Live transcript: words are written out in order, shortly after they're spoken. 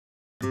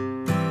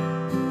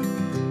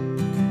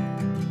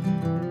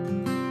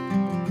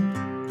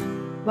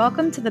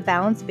Welcome to the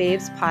Balanced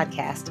Babes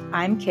podcast.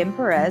 I'm Kim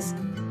Perez.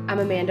 I'm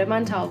Amanda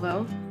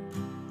Montalvo.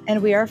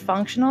 And we are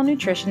functional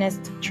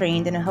nutritionists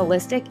trained in a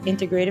holistic,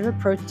 integrative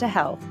approach to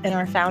health and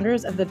are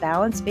founders of the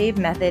Balanced Babe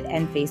Method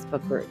and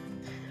Facebook group.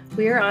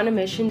 We are on a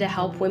mission to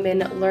help women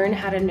learn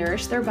how to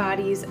nourish their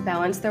bodies,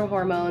 balance their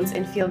hormones,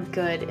 and feel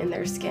good in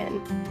their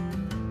skin.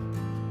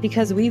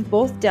 Because we've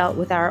both dealt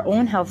with our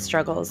own health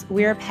struggles,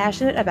 we are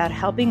passionate about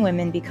helping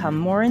women become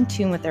more in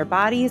tune with their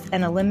bodies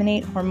and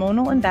eliminate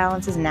hormonal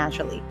imbalances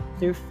naturally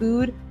through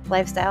food,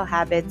 lifestyle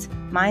habits,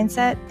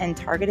 mindset, and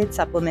targeted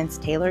supplements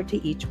tailored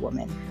to each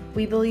woman.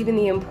 We believe in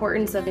the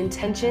importance of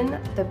intention,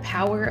 the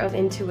power of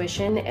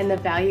intuition, and the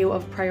value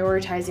of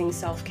prioritizing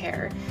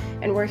self-care,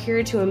 and we're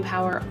here to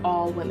empower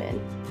all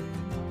women.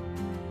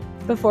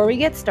 Before we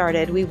get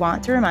started, we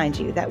want to remind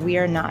you that we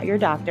are not your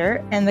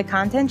doctor, and the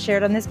content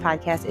shared on this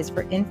podcast is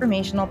for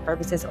informational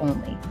purposes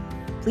only.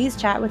 Please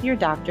chat with your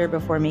doctor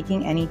before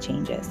making any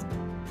changes.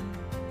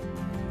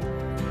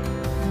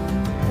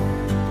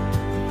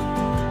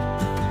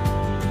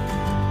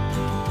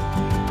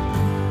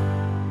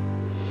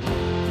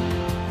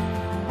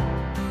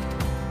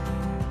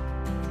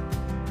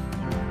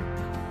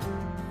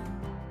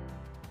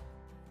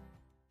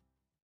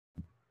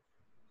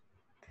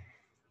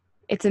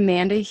 It's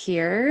Amanda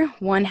here,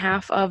 one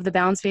half of the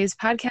Balanced Babes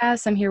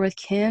podcast. I'm here with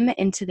Kim,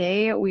 and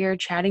today we are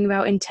chatting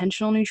about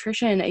intentional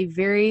nutrition, a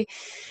very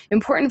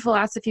important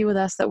philosophy with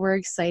us that we're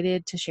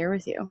excited to share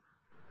with you.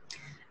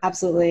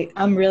 Absolutely.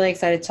 I'm really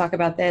excited to talk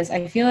about this.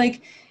 I feel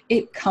like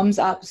it comes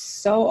up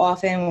so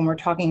often when we're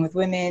talking with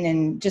women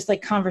and just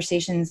like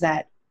conversations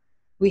that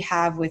we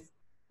have with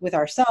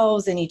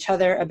ourselves and each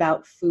other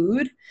about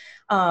food.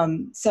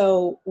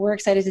 So we're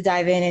excited to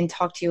dive in and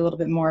talk to you a little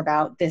bit more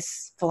about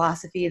this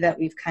philosophy that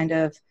we've kind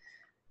of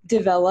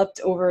developed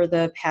over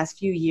the past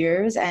few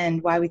years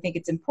and why we think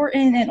it's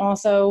important, and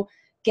also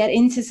get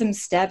into some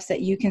steps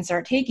that you can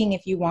start taking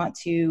if you want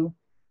to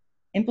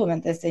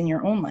implement this in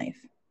your own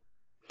life.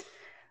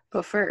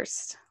 But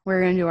first, we're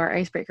going to do our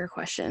icebreaker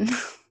question.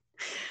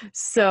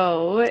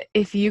 So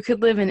if you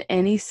could live in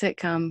any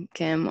sitcom,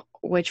 Kim,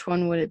 which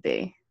one would it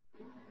be?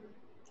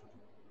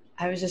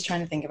 I was just trying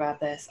to think about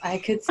this. I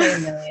could say a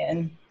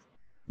million.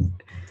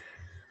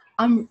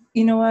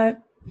 You know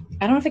what?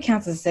 I don't know if it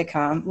counts as a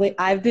sitcom. Like,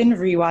 I've been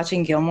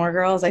rewatching Gilmore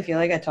Girls. I feel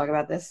like I talk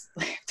about this.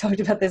 I've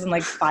talked about this in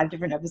like 5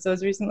 different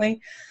episodes recently.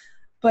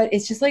 But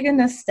it's just like a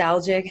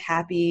nostalgic,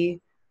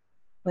 happy,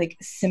 like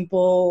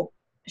simple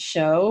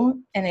show.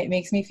 And it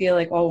makes me feel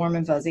like all warm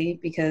and fuzzy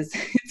because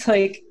it's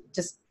like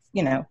just,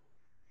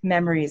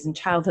 memories and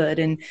childhood,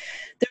 and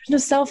there was no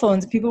cell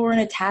phones. People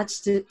weren't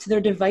attached to their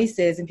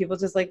devices, and people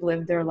just like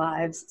lived their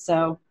lives.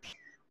 So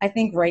I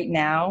think right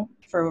now,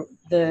 for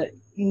the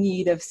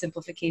need of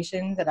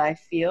simplification that I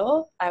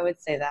feel, I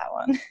would say that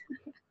one.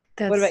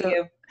 What about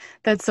you?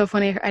 That's so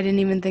funny. I didn't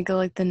even think of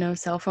like the no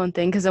cell phone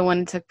thing because of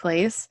when it took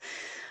place.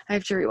 I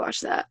have to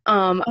rewatch that.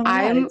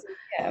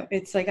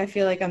 It's like I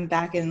feel like I'm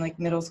back in like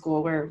middle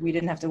school where we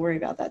didn't have to worry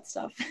about that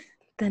stuff.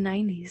 The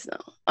 90s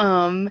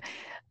though.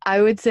 I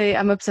would say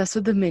I'm obsessed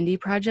with the Mindy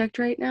Project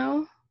right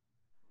now.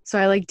 So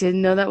I like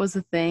didn't know that was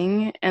a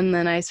thing, and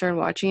then I started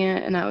watching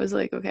it and I was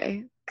like,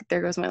 okay,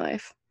 there goes my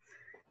life.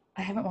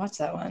 I haven't watched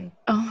that one.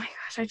 Oh my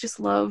gosh, I just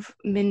love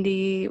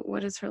Mindy.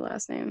 What is her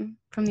last name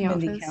from The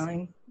Mindy Office?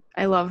 Kaling.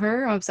 I love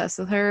her. I'm obsessed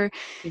with her.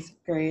 She's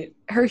great.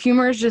 Her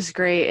humor is just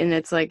great, and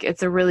it's like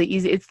it's a really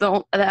easy.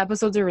 The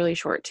episodes are really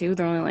short too.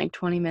 They're only like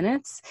 20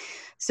 minutes,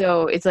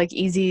 so it's like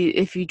easy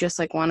if you just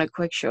like want a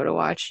quick show to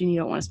watch and you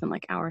don't want to spend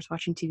like hours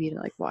watching TV to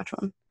like watch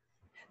one.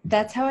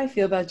 That's how I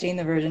feel about Jane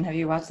the Virgin. Have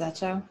you watched that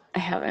show? I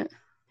haven't.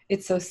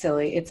 It's so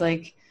silly. It's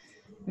like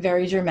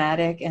very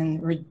dramatic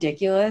and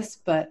ridiculous,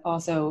 but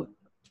also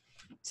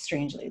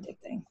strangely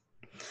addicting.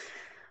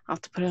 I'll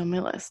have to put it on my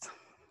list.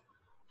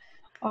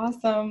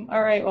 Awesome.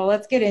 All right. Well,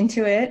 let's get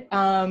into it.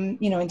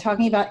 In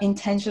talking about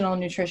intentional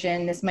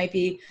nutrition, this might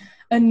be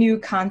a new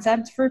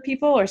concept for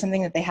people or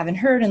something that they haven't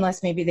heard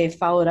unless maybe they've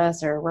followed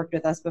us or worked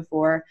with us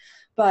before.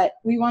 But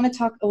we want to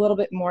talk a little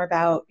bit more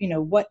about,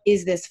 what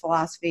is this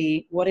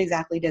philosophy? What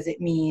exactly does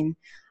it mean?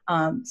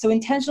 So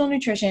intentional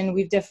nutrition,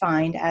 we've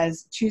defined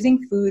as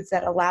choosing foods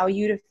that allow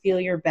you to feel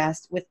your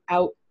best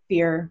without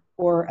fear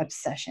or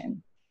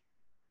obsession.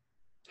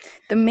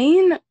 The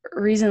main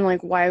reason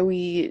like why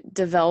we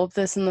developed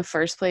this in the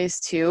first place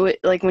too,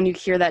 like when you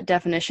hear that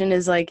definition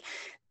is like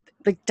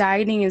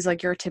dieting is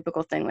like your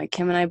typical thing. Like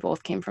Kim and I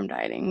both came from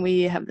dieting.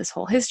 We have this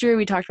whole history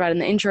we talked about in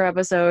the intro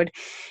episode,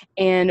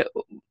 and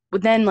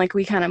then like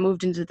we kind of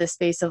moved into this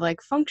space of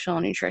like functional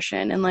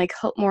nutrition and like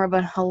more of a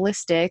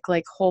holistic,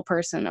 like whole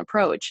person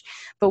approach.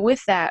 But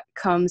with that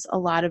comes a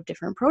lot of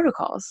different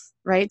protocols,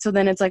 right? So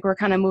then it's like we're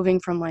kind of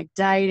moving from like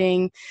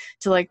dieting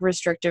to like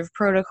restrictive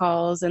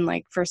protocols and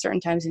like for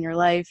certain times in your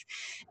life.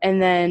 And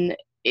then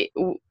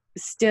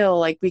still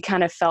like we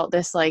kind of felt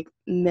this like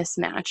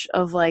mismatch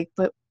of like,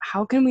 but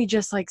how can we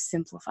just like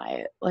simplify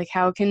it? Like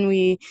how can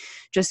we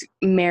just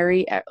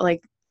marry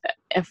like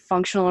a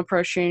functional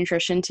approach to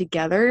nutrition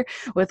together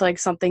with like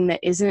something that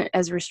isn't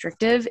as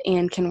restrictive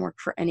and can work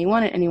for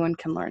anyone and anyone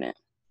can learn it?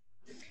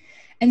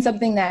 And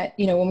something that,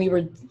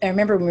 I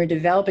remember when we were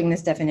developing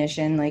this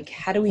definition, like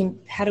how do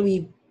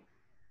we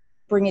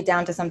bring it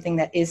down to something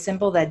that is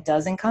simple, that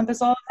does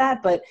encompass all of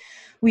that? But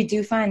we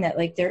do find that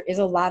like there is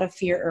a lot of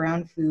fear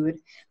around food.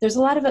 There's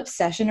a lot of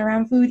obsession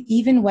around food,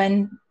 even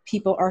when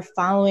people are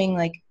following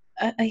like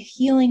a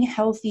healing,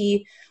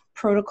 healthy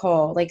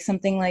protocol, like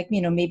something like,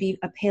 maybe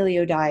a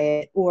paleo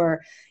diet,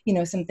 or,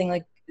 something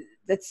like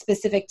that's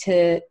specific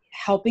to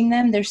helping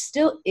them. There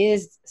still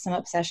is some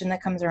obsession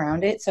that comes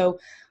around it. So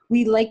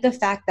we like the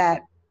fact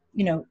that,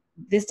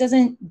 this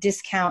doesn't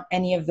discount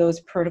any of those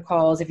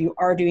protocols if you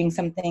are doing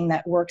something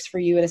that works for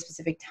you at a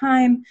specific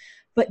time,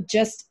 but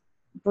just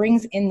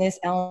brings in this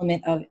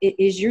element of it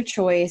is your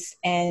choice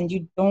and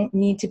you don't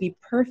need to be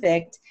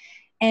perfect.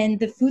 And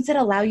the foods that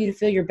allow you to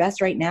feel your best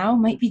right now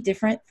might be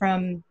different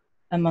from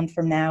a month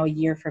from now, a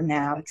year from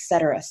now,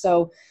 etc.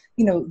 So,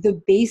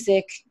 the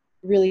basic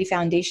really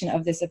foundation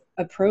of this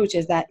approach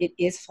is that it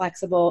is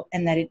flexible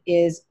and that it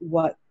is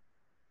what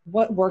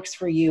works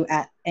for you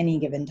at any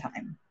given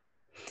time.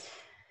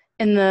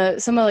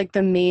 And some of like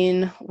the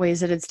main ways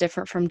that it's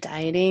different from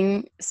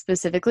dieting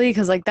specifically,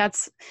 because like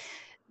that's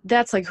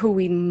like who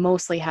we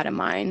mostly had in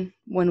mind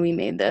when we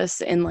made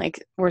this, and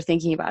like we're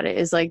thinking about it,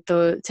 is like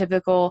the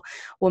typical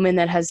woman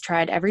that has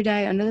tried every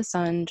diet under the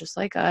sun just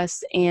like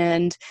us,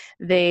 and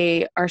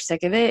they are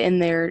sick of it,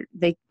 and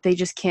they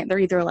just can't, they're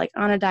either like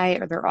on a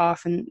diet or they're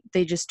off, and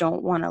they just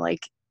don't want to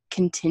like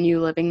continue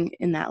living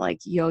in that like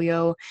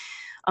yo-yo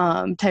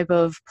type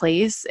of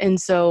place. And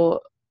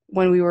so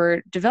when we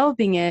were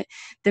developing it,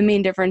 the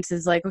main difference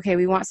is like, okay,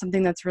 we want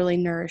something that's really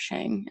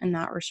nourishing and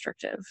not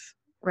restrictive,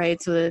 right?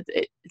 So that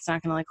it's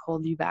not going to like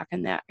hold you back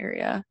in that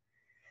area.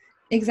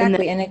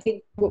 Exactly. And I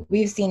think what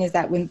we've seen is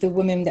that when the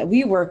women that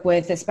we work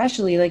with,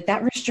 especially, like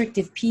that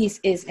restrictive piece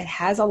is, it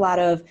has a lot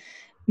of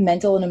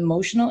mental and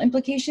emotional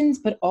implications,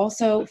 but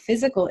also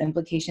physical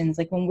implications.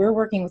 Like when we're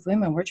working with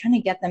women, we're trying to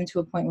get them to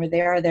a point where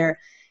they are their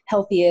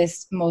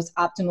healthiest, most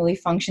optimally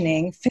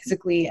functioning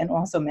physically and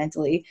also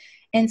mentally.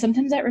 And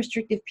sometimes that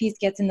restrictive piece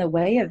gets in the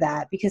way of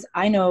that, because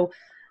I know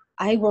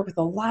I work with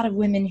a lot of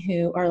women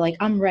who are like,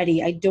 I'm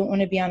ready. I don't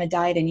want to be on a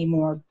diet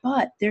anymore.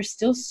 But there's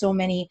still so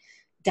many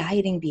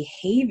dieting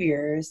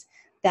behaviors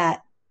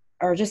that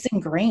are just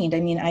ingrained.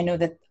 I mean, I know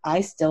that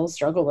I still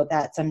struggle with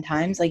that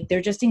sometimes. Like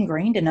they're just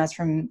ingrained in us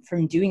from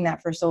doing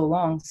that for so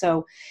long.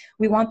 So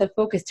we want the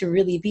focus to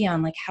really be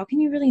on like, how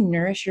can you really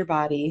nourish your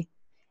body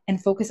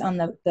and focus on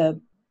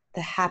the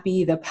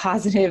happy, the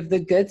positive, the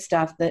good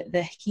stuff,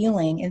 the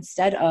healing,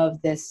 instead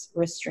of this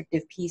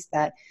restrictive piece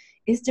that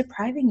is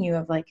depriving you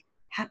of like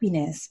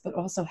happiness, but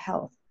also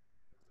health.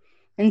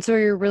 And so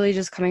you're really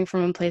just coming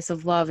from a place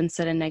of love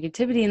instead of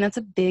negativity. And that's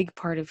a big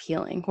part of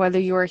healing, whether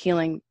you are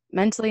healing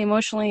mentally,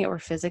 emotionally, or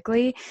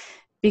physically,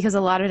 because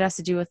a lot of it has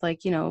to do with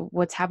like,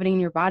 what's happening in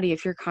your body.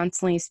 If you're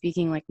constantly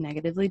speaking like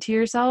negatively to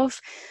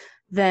yourself,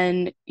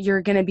 then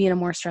you're going to be in a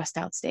more stressed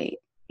out state,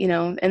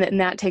 and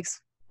that takes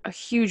a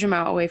huge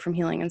amount away from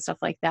healing and stuff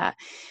like that.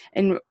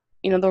 And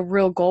the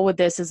real goal with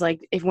this is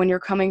like, if when you're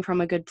coming from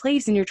a good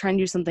place and you're trying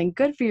to do something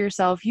good for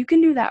yourself, you can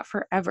do that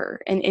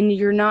forever. And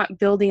you're not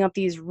building up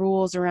these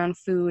rules around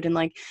food and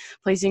like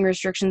placing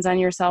restrictions on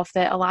yourself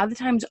that a lot of the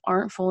times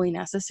aren't fully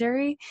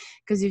necessary.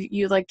 Because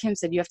you, like Kim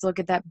said, you have to look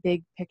at that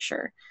big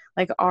picture.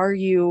 Like, are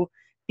you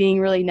being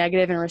really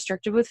negative and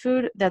restrictive with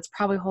food? That's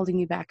probably holding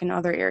you back in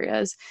other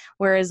areas.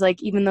 Whereas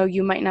like, even though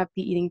you might not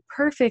be eating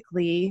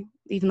perfectly,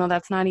 even though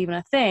that's not even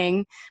a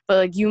thing, but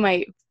like you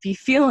might be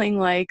feeling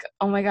like,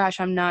 oh my gosh,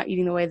 I'm not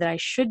eating the way that I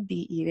should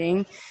be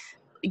eating,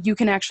 you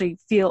can actually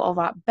feel a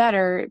lot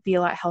better, be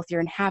a lot healthier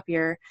and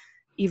happier,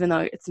 even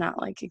though it's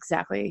not like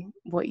exactly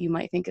what you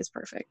might think is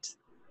perfect.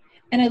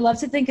 And I love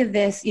to think of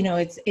this,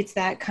 it's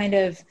that kind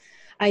of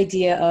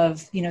idea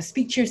of,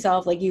 speak to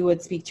yourself like you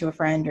would speak to a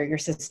friend or your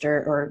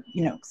sister or,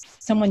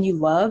 someone you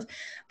love.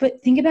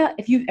 But think about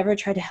if you've ever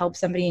tried to help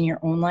somebody in your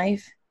own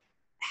life,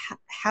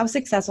 how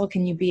successful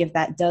can you be if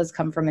that does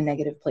come from a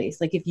negative place?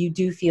 Like if you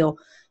do feel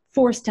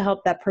forced to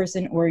help that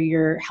person, or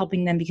you're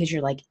helping them because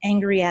you're like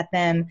angry at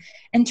them,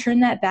 and turn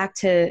that back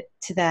to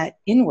that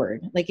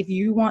inward. Like if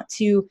you want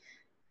to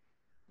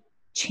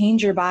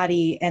change your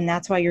body and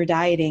that's why you're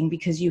dieting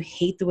because you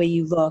hate the way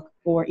you look,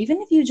 or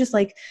even if you just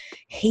like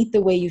hate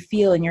the way you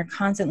feel and you're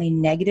constantly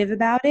negative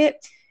about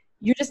it,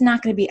 you're just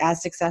not going to be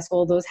as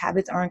successful. Those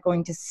habits aren't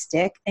going to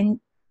stick. And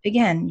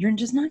again, you're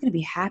just not going to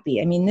be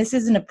happy. I mean, this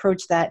is an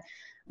approach that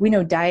we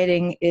know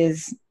dieting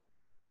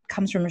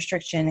comes from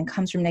restriction and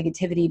comes from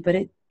negativity, but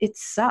it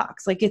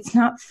sucks. Like it's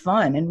not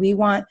fun. And we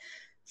want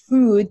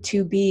food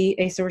to be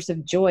a source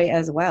of joy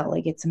as well.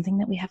 Like it's something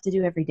that we have to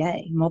do every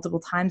day, multiple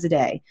times a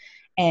day.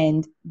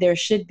 And there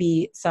should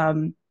be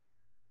some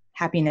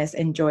happiness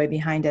and joy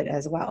behind it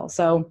as well.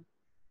 So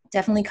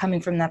definitely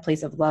coming from that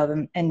place of love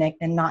and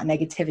not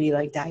negativity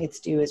like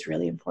diets do is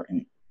really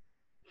important.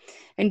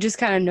 And just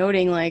kind of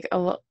noting, like,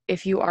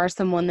 if you are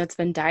someone that's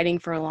been dieting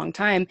for a long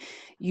time,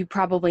 you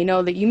probably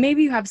know that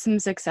maybe have some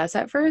success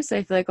at first.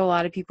 I feel like a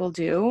lot of people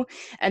do.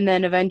 And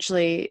then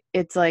eventually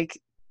it's like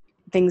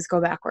things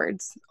go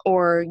backwards,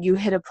 or you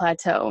hit a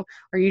plateau,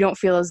 or you don't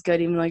feel as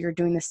good even though you're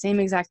doing the same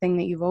exact thing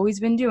that you've always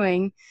been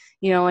doing.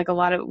 Like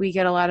we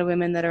get a lot of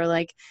women that are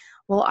like,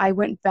 well, I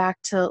went back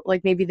to,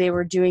 like, maybe they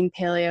were doing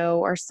paleo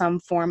or some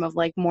form of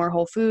like more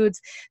whole foods.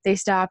 They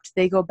stopped,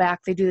 they go back,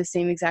 they do the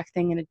same exact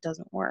thing, and it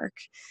doesn't work.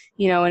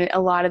 And a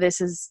lot of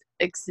this is,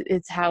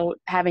 it's how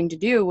having to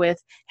do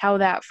with how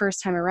that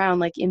first time around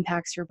like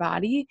impacts your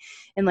body.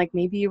 And like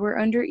maybe you were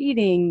under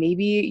eating,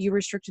 maybe you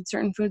restricted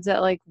certain foods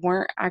that like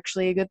weren't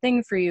actually a good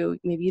thing for you,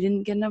 maybe you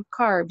didn't get enough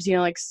carbs,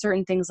 like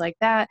certain things like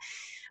that,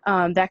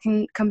 that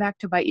can come back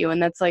to bite you.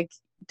 And that's like,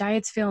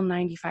 diets fail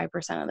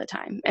 95% of the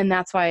time. And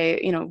that's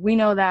why, we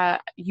know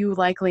that, you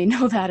likely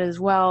know that as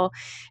well.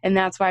 And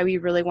that's why we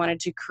really wanted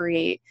to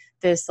create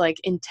this like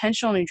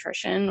intentional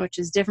nutrition, which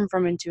is different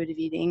from intuitive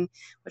eating,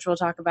 which we'll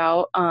talk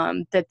about.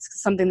 That's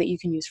something that you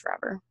can use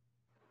forever.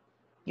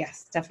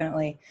 Yes,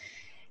 definitely.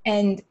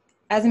 And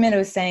as Amanda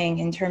was saying,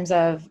 in terms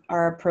of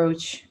our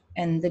approach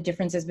and the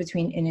differences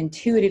between an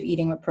intuitive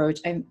eating approach,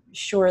 I'm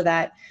sure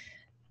that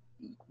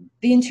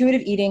the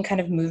intuitive eating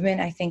kind of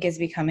movement, I think, is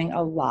becoming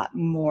a lot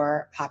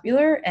more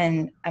popular,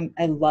 and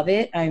I love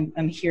it.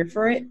 I'm here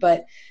for it.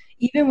 But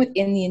even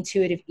within the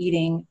intuitive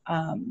eating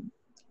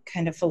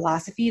kind of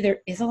philosophy, there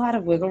is a lot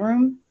of wiggle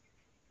room.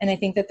 And I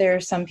think that there are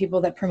some people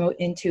that promote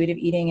intuitive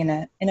eating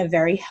in a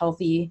very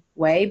healthy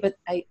way. But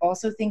I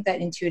also think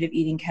that intuitive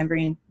eating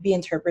can be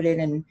interpreted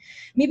in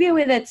maybe a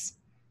way that's,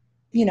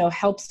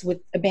 helps with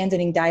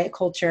abandoning diet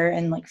culture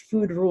and like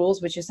food rules,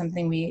 which is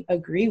something we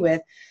agree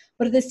with,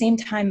 but at the same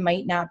time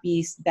might not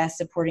be best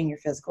supporting your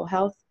physical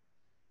health.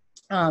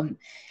 And,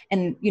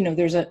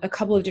 there's a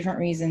couple of different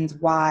reasons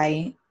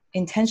why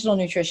intentional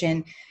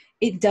nutrition,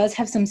 it does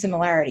have some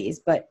similarities,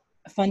 but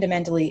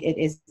fundamentally it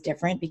is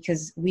different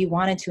because we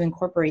wanted to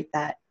incorporate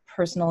that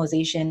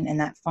personalization and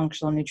that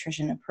functional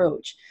nutrition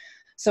approach.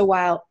 So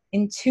while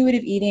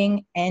intuitive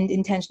eating and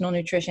intentional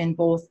nutrition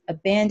both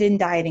abandon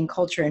dieting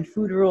culture and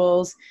food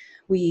rules,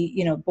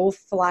 both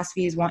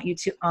philosophies want you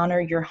to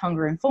honor your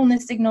hunger and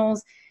fullness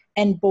signals,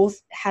 and both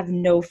have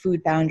no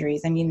food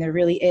boundaries. I mean, there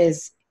really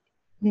is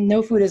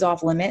no food is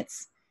off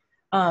limits.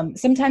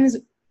 Sometimes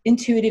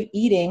intuitive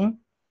eating,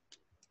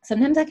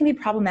 sometimes that can be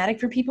problematic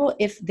for people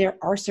if there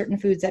are certain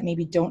foods that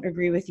maybe don't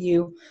agree with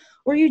you,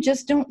 or you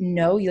just don't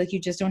know, you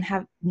just don't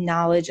have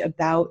knowledge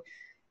about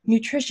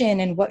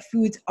nutrition and what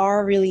foods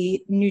are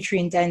really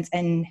nutrient dense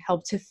and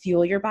help to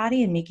fuel your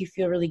body and make you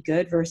feel really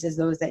good versus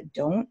those that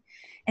don't.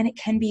 And it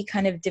can be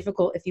kind of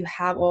difficult if you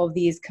have all of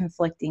these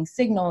conflicting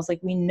signals. Like,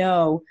 we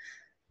know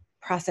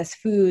processed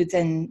foods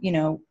and,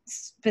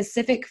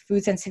 specific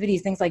food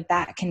sensitivities, things like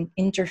that can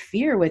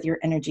interfere with your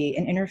energy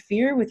and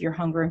interfere with your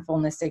hunger and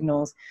fullness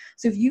signals.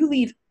 So if you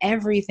leave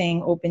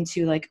everything open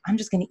to like, I'm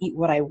just going to eat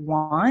what I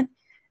want,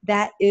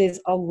 that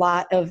is a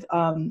lot of,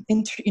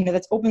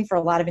 that's open for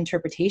a lot of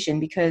interpretation,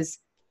 because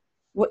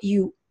what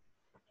you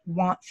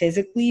want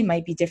physically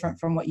might be different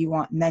from what you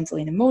want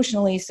mentally and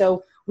emotionally.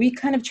 So we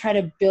kind of try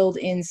to build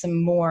in some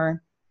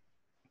more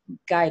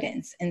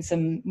guidance and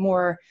some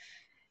more,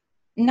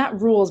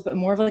 not rules, but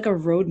more of like a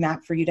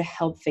roadmap for you to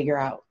help figure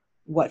out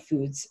what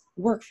foods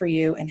work for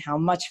you and how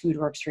much food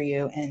works for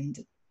you. And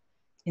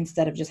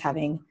instead of just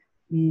having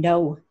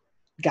no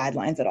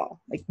guidelines at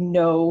all, like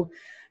no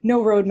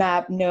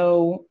roadmap,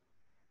 no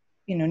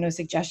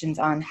suggestions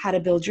on how to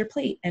build your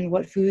plate and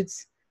what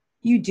foods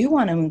you do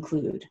want to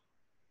include.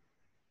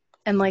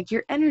 And like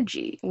your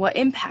energy, what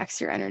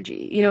impacts your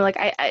energy,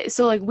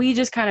 so like we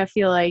just kind of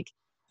feel like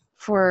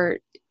for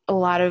a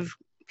lot of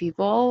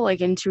people,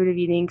 like intuitive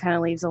eating kind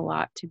of leaves a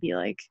lot to be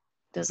like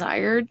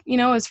desired,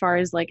 as far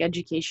as like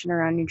education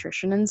around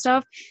nutrition and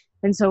stuff.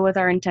 And so with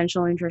our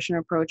intentional nutrition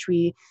approach,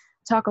 we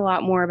talk a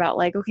lot more about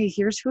like, okay,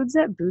 here's foods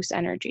that boost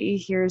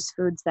energy, here's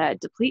foods that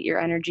deplete your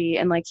energy,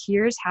 and like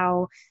here's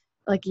how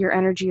like your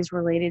energy is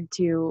related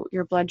to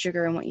your blood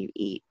sugar and what you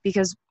eat.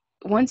 Because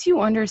once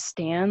you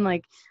understand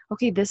like,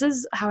 okay, this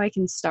is how I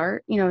can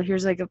start,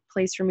 here's like a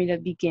place for me to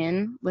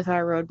begin with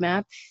our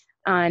roadmap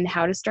on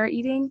how to start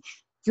eating,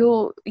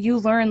 you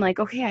learn like,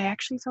 okay, I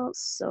actually felt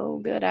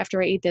so good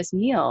after I ate this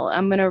meal,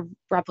 I'm going to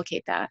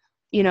replicate that,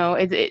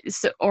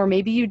 or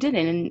maybe you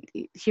didn't, and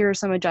here are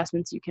some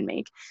adjustments you can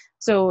make.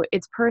 So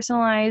it's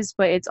personalized,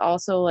 but it's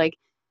also like,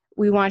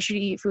 we want you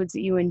to eat foods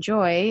that you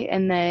enjoy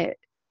and that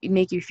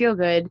make you feel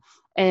good,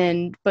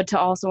 but to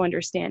also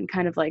understand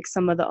kind of like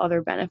some of the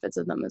other benefits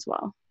of them as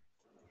well.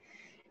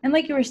 And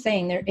like you were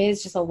saying, there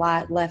is just a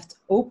lot left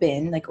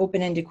open, like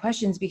open-ended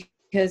questions,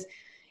 because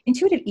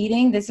intuitive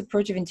eating, this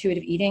approach of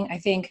intuitive eating, I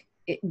think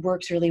it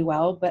works really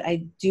well. But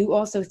I do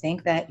also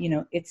think that,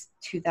 it's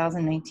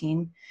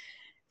 2019.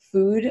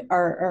 Food,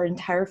 our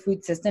entire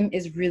food system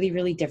is really,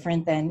 really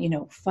different than,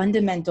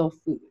 fundamental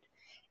food.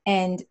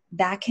 And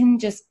that can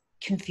just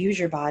confuse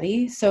your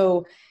body.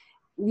 So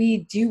we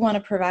do want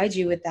to provide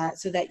you with that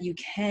so that you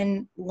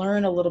can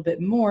learn a little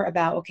bit more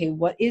about, okay,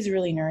 what is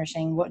really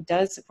nourishing, what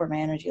does support my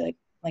energy,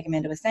 like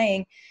Amanda was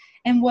saying,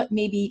 and what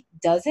maybe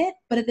doesn't.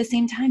 But at the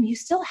same time, you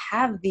still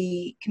have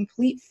the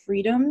complete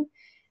freedom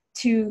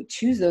to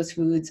choose those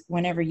foods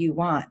whenever you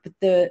want. But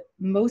the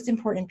most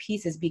important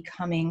piece is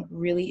becoming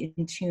really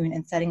in tune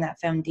and setting that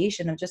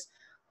foundation of just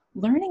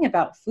learning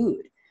about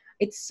food.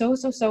 It's so,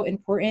 so, so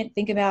important.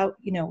 Think about,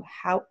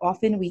 how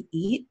often we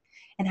eat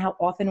and how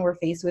often we're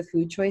faced with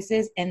food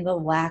choices and the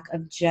lack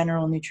of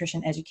general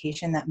nutrition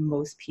education that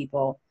most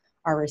people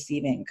are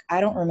receiving.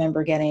 I don't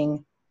remember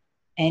getting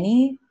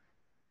any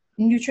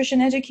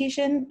nutrition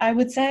education, I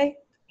would say,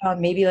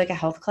 maybe like a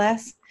health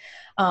class.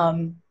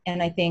 And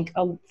I think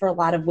for a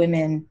lot of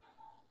women,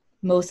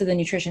 most of the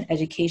nutrition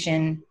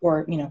education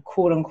or,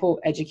 quote unquote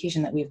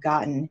education that we've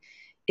gotten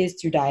is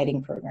through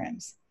dieting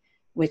programs,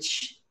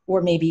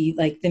 or maybe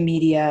like the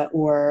media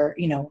or,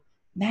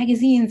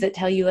 magazines that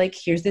tell you like,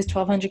 here's this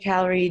 1,200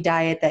 calorie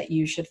diet that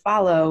you should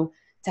follow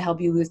to help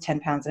you lose 10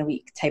 pounds in a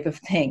week type of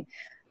thing.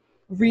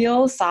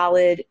 Real,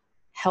 solid,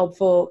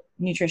 helpful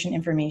nutrition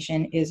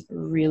information is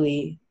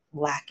really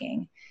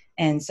lacking.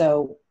 And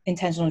so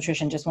intentional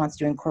nutrition just wants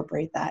to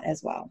incorporate that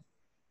as well.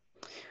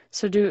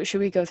 So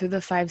should we go through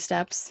the 5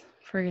 steps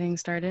for getting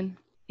started?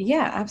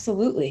 Yeah,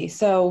 absolutely.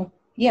 So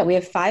yeah, we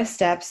have 5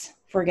 steps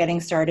for getting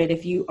started.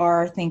 If you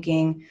are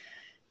thinking,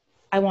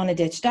 I want to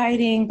ditch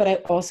dieting, but I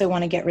also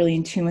want to get really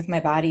in tune with my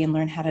body and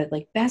learn how to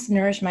like best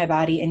nourish my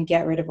body and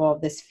get rid of all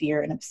of this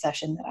fear and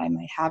obsession that I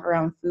might have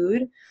around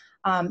food.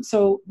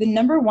 So the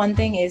number one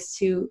thing is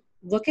to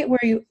look at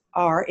where you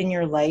are in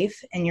your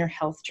life and your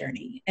health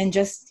journey and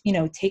just,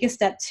 take a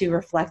step to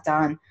reflect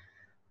on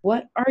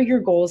what are your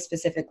goals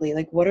specifically?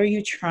 Like, what are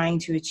you trying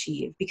to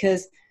achieve?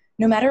 Because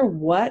no matter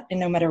what, and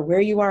no matter where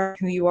you are,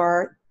 who you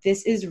are,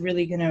 this is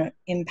really going to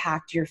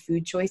impact your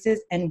food choices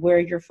and where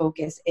your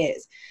focus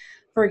is.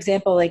 For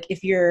example, like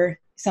if you're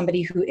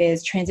somebody who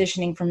is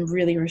transitioning from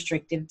really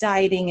restrictive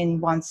dieting and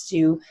wants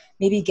to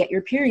maybe get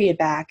your period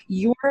back,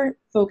 your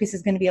focus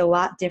is going to be a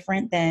lot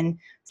different than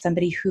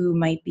somebody who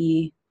might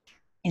be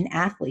an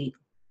athlete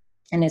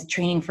and is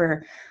training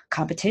for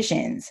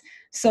competitions.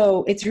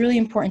 So it's really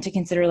important to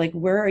consider like,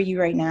 where are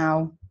you right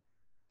now?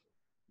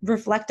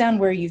 Reflect on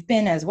where you've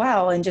been as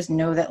well, and just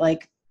know that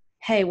like,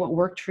 hey, what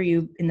worked for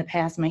you in the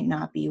past might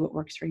not be what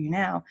works for you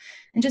now.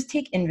 And just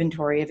take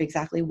inventory of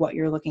exactly what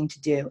you're looking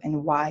to do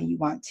and why you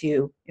want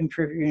to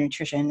improve your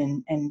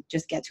nutrition and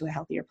just get to a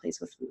healthier place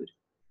with food.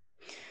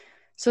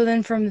 So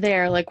then from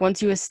there, like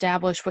once you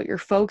establish what your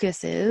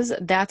focus is,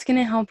 that's going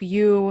to help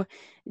you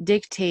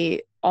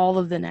dictate all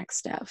of the next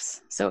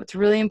steps. So it's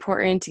really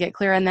important to get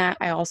clear on that.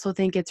 I also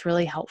think it's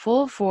really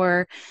helpful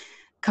for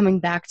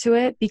coming back to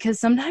it because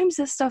sometimes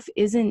this stuff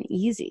isn't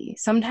easy.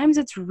 Sometimes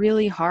it's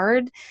really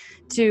hard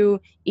to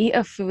eat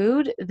a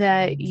food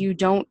that you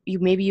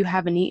maybe you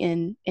haven't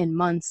eaten in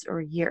months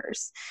or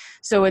years.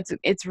 So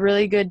it's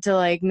really good to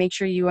like make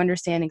sure you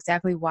understand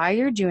exactly why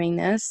you're doing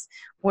this,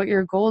 what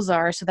your goals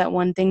are, so that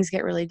when things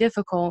get really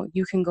difficult,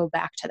 you can go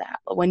back to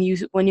that. But when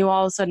you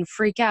all of a sudden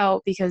freak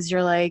out because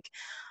you're like,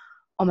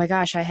 oh my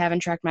gosh, I haven't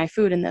tracked my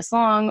food in this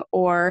long,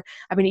 or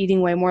I've been eating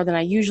way more than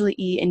I usually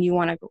eat, and you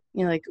want to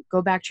like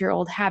go back to your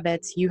old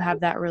habits, you have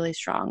that really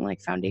strong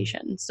like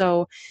foundation.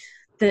 So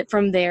that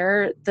from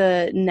there,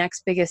 the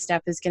next biggest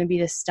step is going to be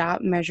to stop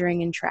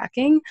measuring and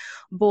tracking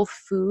both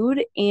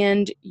food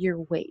and your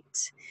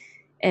weight.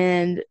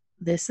 And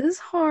this is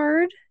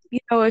hard.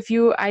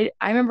 I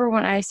remember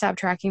when I stopped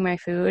tracking my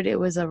food, it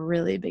was a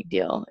really big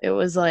deal. It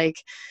was like,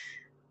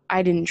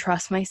 I didn't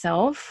trust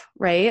myself,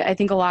 right? I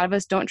think a lot of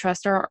us don't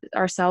trust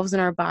ourselves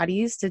and our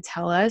bodies to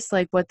tell us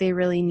like what they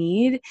really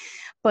need.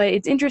 But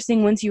it's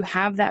interesting once you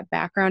have that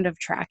background of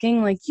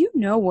tracking, like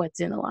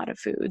what's in a lot of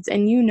foods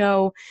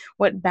and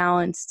what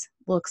balanced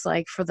looks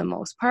like for the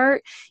most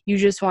part. You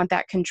just want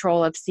that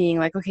control of seeing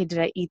like, okay, did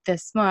I eat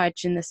this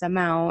much in this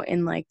amount?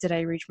 And like, did I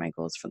reach my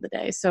goals for the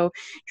day? So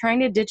trying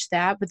to ditch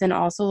that, but then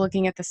also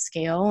looking at the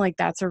scale, like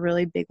that's a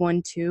really big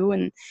one too.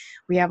 And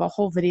we have a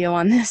whole video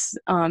on this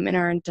in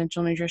our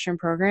intentional nutrition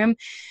program,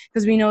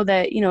 because we know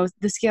that,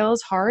 the scale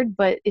is hard,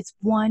 but it's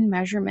one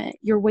measurement.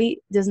 Your weight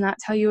does not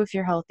tell you if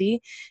you're healthy,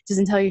 it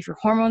doesn't tell you if your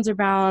hormones are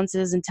balanced, it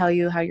doesn't tell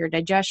you how your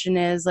digestion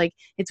is. Like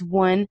it's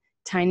one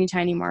tiny,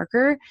 tiny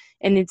marker,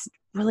 and it's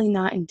really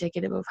not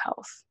indicative of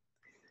health.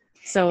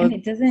 So, And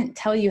it doesn't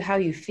tell you how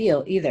you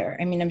feel either.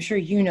 I mean, I'm sure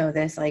you know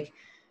this, like,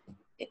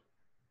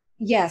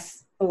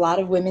 yes, a lot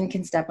of women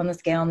can step on the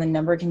scale and the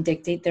number can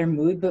dictate their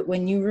mood, but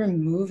when you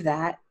remove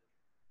that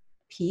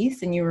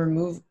piece and you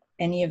remove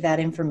any of that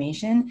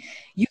information,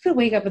 you could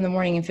wake up in the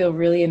morning and feel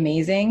really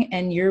amazing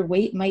and your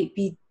weight might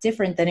be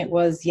different than it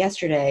was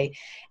yesterday.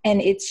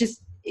 And it's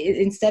just,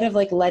 instead of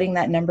like letting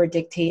that number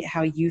dictate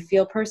how you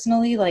feel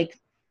personally, like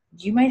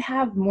you might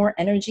have more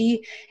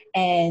energy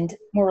and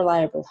more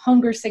reliable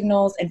hunger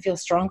signals and feel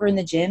stronger in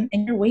the gym,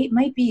 and your weight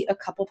might be a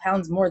couple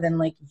pounds more than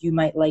like you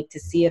might like to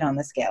see it on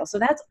the scale. So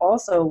that's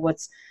also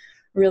what's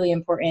really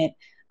important.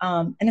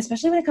 And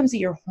especially when it comes to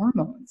your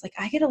hormones, like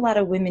I get a lot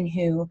of women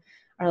who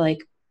are like,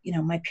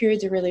 my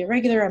periods are really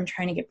irregular, I'm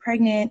trying to get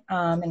pregnant,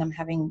 and I'm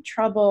having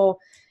trouble.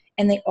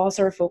 And they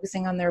also are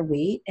focusing on their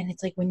weight. And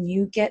it's like, when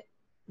you get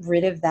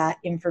rid of that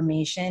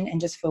information and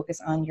just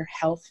focus on your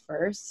health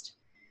first,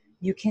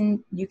 you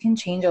can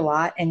change a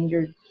lot, and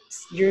your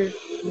your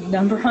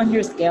number on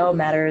your scale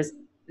matters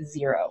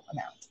zero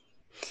amount.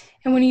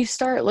 And when you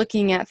start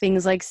looking at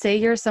things like, say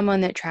you're someone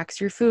that tracks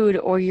your food,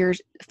 or you've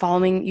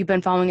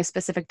been following a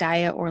specific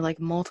diet or like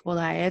multiple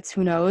diets,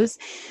 who knows,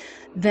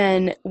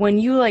 then when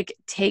you like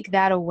take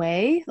that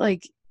away,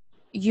 like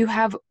you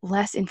have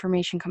less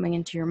information coming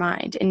into your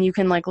mind and you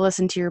can like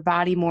listen to your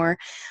body more.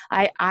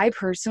 I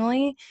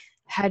personally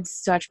had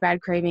such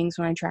bad cravings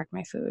when I tracked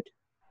my food.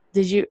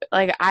 Did you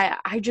like,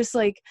 I just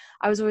like,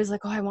 I was always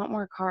like, oh, I want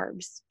more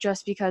carbs,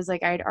 just because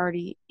like I'd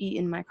already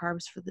eaten my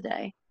carbs for the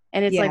day.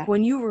 And it's Yeah. like,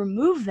 when you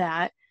remove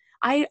that,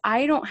 I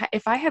don't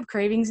if I have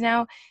cravings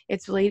now,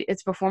 it's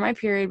before my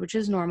period, which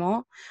is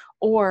normal,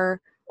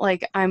 or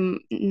like I'm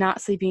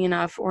not sleeping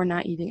enough or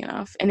not eating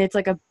enough. And it's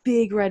like a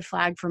big red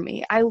flag for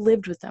me. I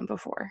lived with them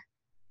before.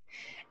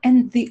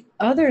 And the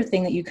other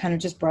thing that you kind of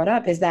just brought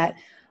up is that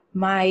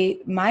my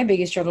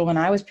biggest struggle when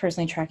I was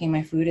personally tracking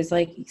my food is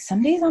like,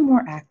 some days I'm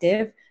more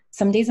active,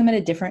 some days I'm at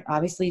a different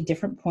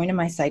point in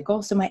my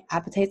cycle. So my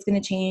appetite's going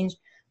to change.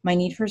 My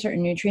need for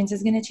certain nutrients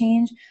is going to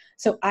change.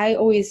 So I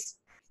always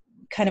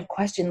kind of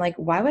question, like,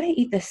 why would I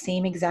eat the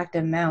same exact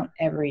amount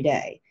every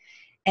day?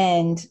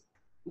 And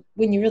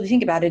when you really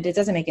think about it, it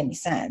doesn't make any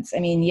sense. I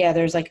mean, yeah,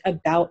 there's like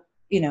about,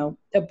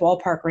 a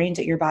ballpark range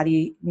that your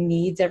body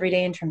needs every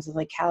day in terms of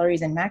like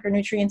calories and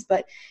macronutrients,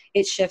 but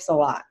it shifts a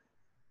lot.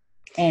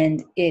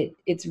 And it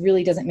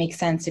really doesn't make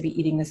sense to be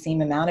eating the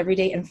same amount every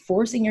day and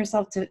forcing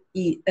yourself to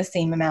eat the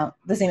same amount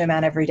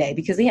every day.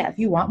 Because yeah, if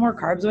you want more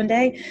carbs one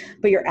day,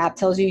 but your app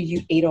tells you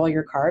you ate all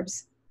your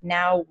carbs,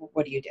 now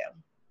what do you do?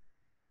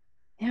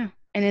 Yeah.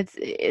 And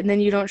then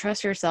you don't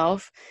trust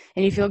yourself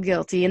and you feel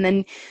guilty. And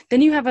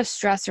then you have a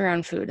stress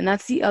around food. And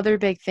that's the other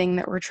big thing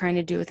that we're trying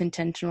to do with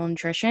intentional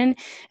nutrition,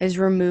 is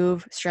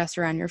remove stress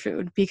around your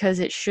food, because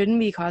it shouldn't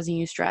be causing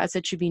you stress.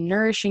 It should be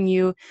nourishing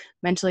you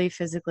mentally,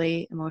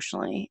 physically,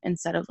 emotionally,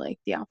 instead of like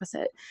the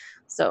opposite.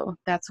 So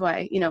that's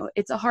why,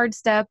 it's a hard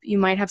step. You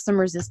might have some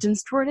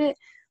resistance toward it,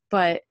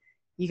 but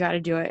you got to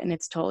do it, and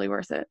it's totally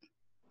worth it.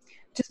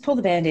 Just pull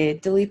the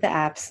Band-Aid, delete the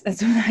apps.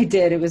 That's what I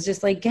did. It was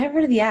just like, get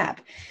rid of the app.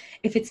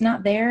 If it's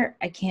not there,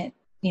 I can't,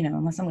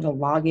 unless I'm going to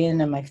log in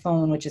on my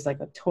phone, which is like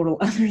a total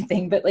other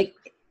thing. But like,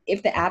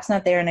 if the app's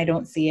not there and I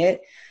don't see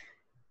it,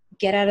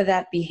 get out of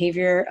that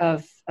behavior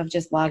of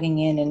just logging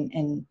in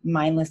and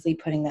mindlessly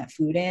putting that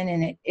food in.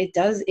 And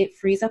it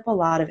frees up a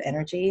lot of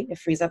energy. It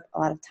frees up a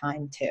lot of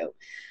time too.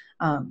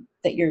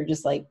 That you're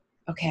just like,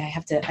 okay, I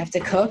have to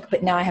cook,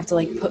 but now I have to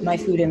like put my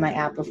food in my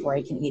app before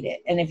I can eat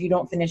it. And if you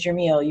don't finish your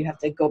meal, you have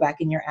to go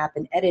back in your app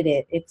and edit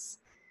it. It's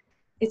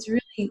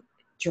really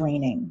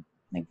draining,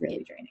 like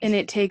really draining. And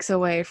it takes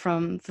away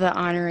from the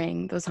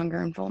honoring those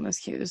hunger and fullness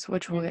cues,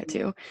 which we'll get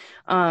to.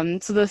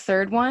 So the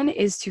third one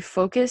is to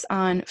focus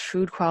on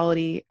food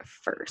quality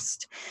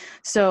first.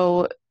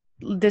 So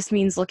this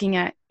means looking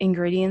at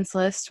ingredients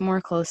list more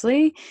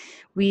closely.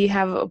 We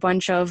have a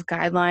bunch of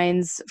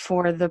guidelines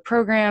for the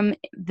program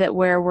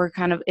where we're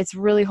it's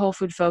really whole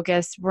food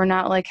focused. We're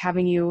not like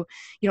you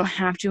don't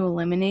have to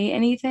eliminate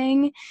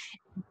anything.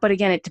 But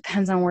again, it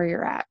depends on where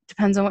you're at,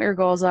 depends on what your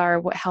goals are,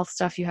 what health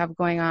stuff you have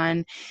going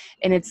on,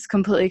 and it's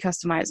completely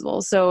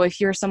customizable. So if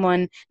you're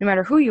someone, no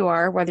matter who you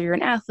are, whether you're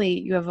an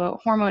athlete, you have a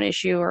hormone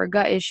issue or a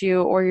gut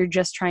issue, or you're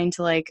just trying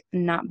to like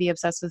not be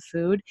obsessed with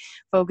food,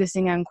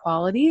 focusing on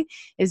quality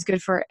is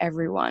good for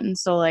everyone.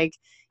 So like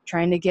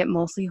trying to get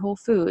mostly whole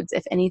foods.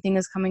 If anything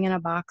is coming in a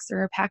box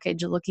or a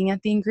package, looking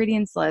at the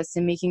ingredients list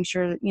and making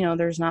sure,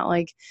 there's not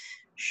like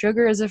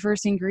sugar as a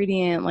first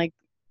ingredient, like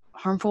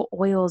harmful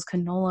oils,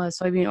 canola,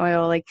 soybean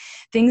oil, like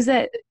things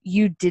that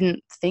you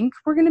didn't think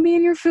were going to be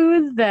in your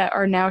food that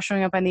are now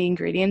showing up on the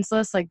ingredients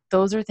list. Like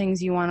those are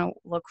things you want to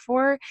look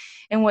for.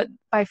 And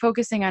by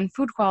focusing on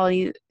food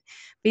quality,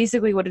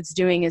 basically what it's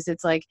doing is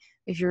it's like,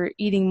 if you're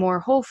eating more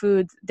whole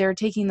foods, they're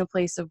taking the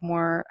place of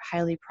more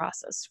highly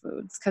processed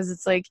foods. Cause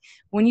it's like,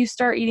 when you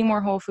start eating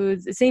more whole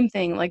foods, the same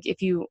thing, like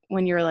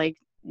when you're like,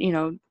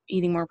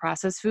 eating more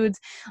processed foods,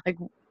 like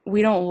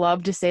we don't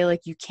love to say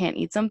like you can't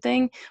eat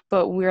something,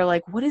 but we're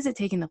like, what is it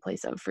taking the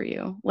place of for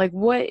you? Like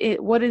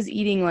what is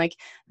eating like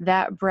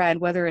that bread,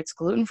 whether it's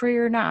gluten-free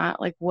or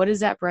not, like what is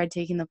that bread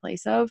taking the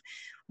place of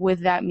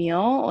with that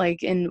meal?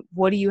 Like, and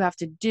what do you have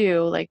to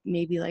do? Like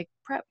maybe like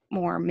prep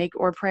more,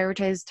 or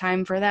prioritize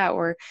time for that,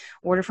 or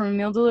order from a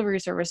meal delivery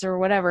service or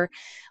whatever.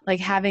 Like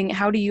how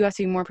do you have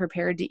to be more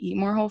prepared to eat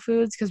more whole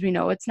foods? Because we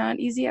know it's not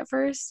easy at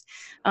first.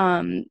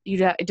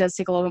 It does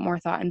take a little bit more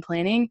thought and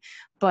planning,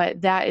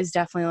 but that is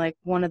definitely like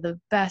one of the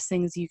best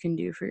things you can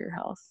do for your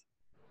health.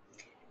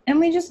 And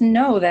we just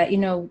know that,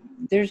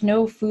 there's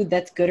no food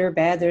that's good or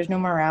bad. There's no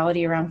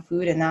morality around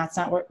food, and that's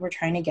not what we're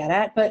trying to get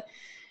at. But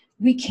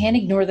we can't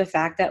ignore the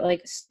fact that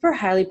like super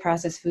highly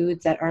processed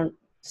foods that are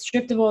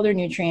stripped of all their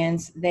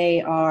nutrients,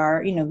 they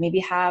are, maybe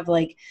have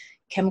like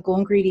chemical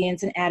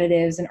ingredients and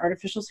additives and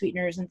artificial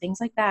sweeteners and things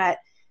like that.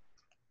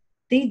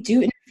 They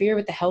do interfere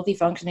with the healthy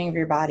functioning of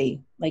your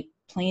body, like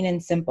plain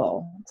and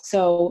simple.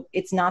 So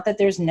it's not that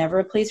there's never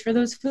a place for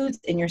those foods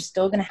and you're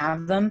still going to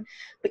have them,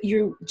 but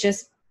you're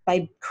just,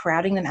 by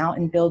crowding them out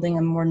and building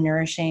a more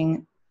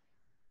nourishing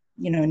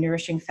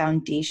nourishing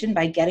foundation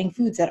by getting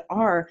foods that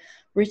are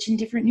rich in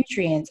different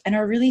nutrients and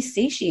are really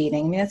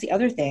satiating. I mean, that's the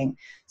other thing.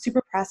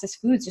 Super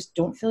processed foods just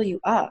don't fill you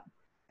up.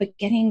 But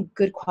getting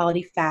good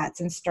quality fats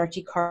and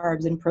starchy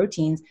carbs and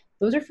proteins,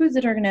 those are foods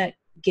that are going to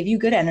give you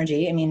good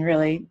energy. I mean,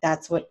 really,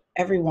 that's what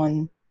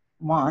everyone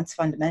wants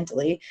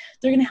fundamentally.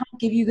 They're going to help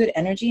give you good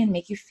energy and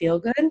make you feel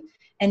good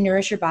and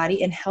nourish your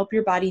body and help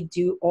your body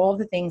do all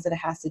the things that it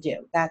has to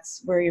do.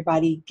 That's where your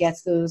body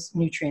gets those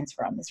nutrients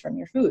from, is from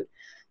your food.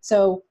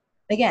 So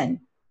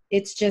again,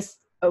 it's just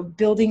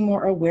building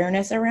more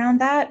awareness around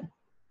that,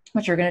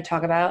 which we're going to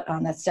talk about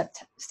on that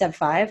step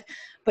 5,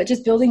 but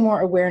just building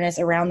more awareness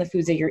around the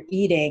foods that you're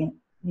eating,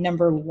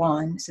 number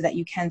 1, so that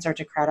you can start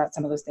to crowd out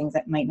some of those things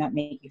that might not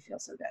make you feel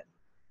so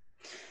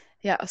good.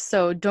 Yeah,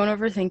 so don't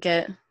overthink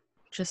it.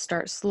 Just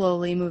start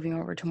slowly moving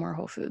over to more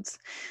whole foods.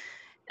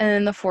 And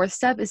then the 4th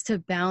step is to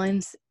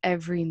balance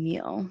every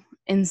meal.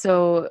 And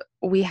so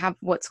we have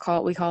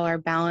we call our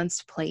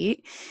balanced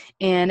plate,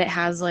 and it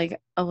has like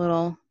a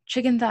little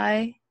chicken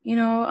thigh,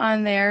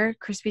 on there,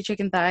 crispy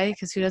chicken thigh,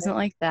 because who doesn't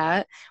like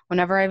that?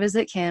 Whenever I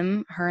visit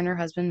Kim, her and her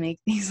husband make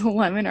these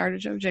lemon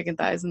artichoke chicken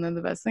thighs, and they're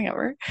the best thing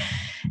ever.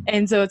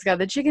 And so it's got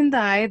the chicken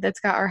thigh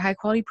that's got our high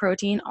quality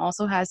protein,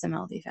 also has some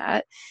healthy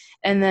fat.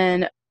 And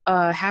then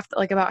about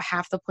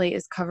half the plate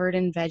is covered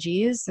in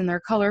veggies, and they're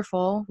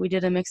colorful. We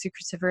did a mix of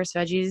cruciferous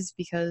veggies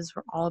because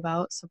we're all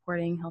about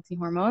supporting healthy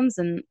hormones,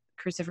 and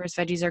cruciferous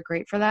veggies are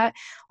great for that.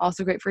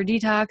 Also great for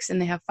detox, and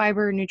they have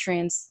fiber,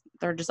 nutrients.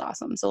 They're just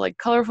awesome. So like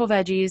colorful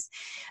veggies.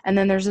 And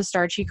then there's a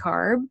starchy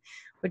carb,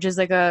 which is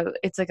like a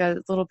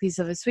little piece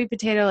of a sweet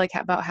potato, like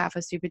about half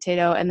a sweet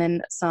potato, and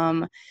then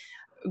some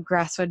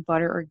grass-fed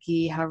butter or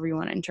ghee, however you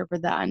want to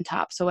interpret that, on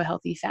top. So a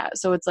healthy fat.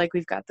 So it's like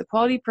we've got the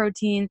quality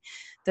protein,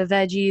 the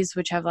veggies,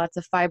 which have lots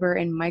of fiber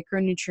and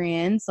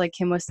micronutrients, like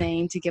Kim was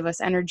saying, to give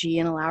us energy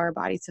and allow our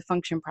bodies to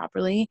function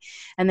properly.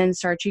 And then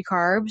starchy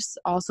carbs,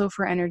 also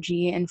for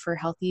energy and for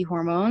healthy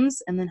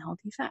hormones, and then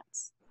healthy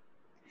fats.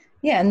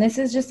 Yeah, and this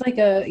is just like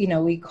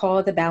we call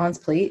it the balance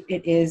plate.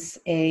 It is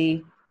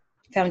a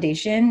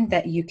foundation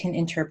that you can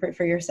interpret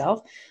for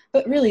yourself.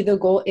 But really the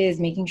goal is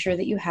making sure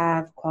that you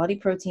have quality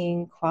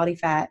protein, quality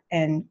fat,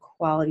 and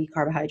quality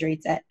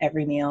carbohydrates at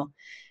every meal,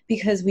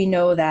 because we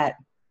know that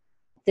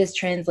this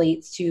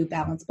translates to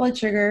balanced blood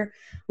sugar,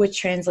 which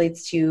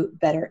translates to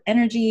better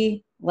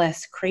energy,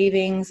 less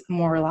cravings,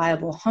 more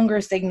reliable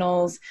hunger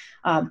signals,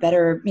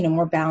 better,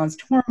 more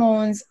balanced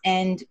hormones,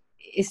 and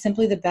is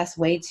simply the best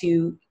way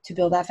to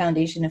build that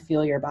foundation to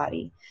fuel your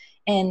body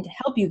and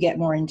help you get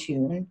more in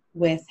tune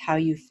with how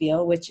you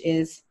feel, which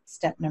is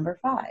step number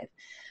 5.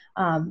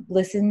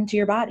 Listen to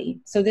your body.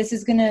 So this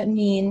is going to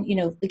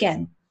mean,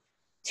 again,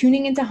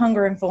 tuning into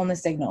hunger and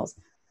fullness signals.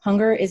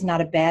 Hunger is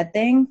not a bad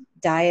thing.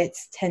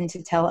 Diets tend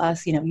to tell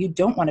us, you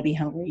don't want to be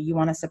hungry. You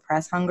want to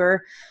suppress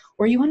hunger,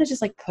 or you want to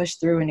just like push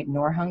through and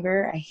ignore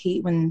hunger. I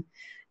hate when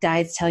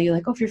diets tell you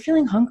like, oh, if you're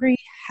feeling hungry,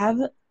 have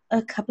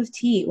a cup of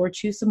tea or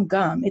chew some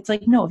gum. It's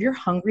like, no, if you're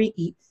hungry,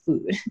 eat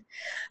food.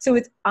 So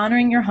it's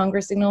honoring your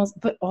hunger signals,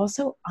 but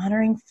also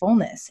honoring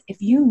fullness.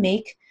 If you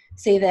make,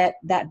 say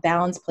that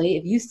balanced plate,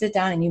 if you sit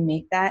down and you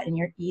make that and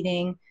you're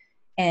eating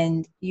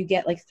and you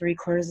get like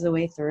 3/4 of the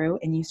way through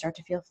and you start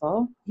to feel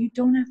full, you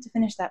don't have to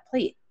finish that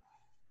plate.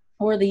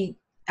 Or the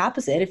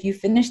opposite, if you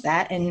finish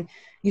that and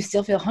you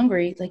still feel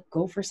hungry, like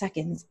go for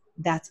seconds.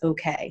 That's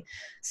okay.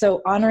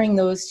 So honoring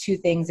those 2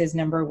 things is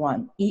number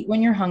 1. Eat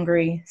when you're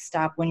hungry,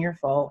 stop when you're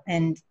full.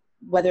 And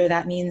whether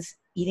that means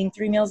eating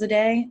 3 meals a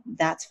day,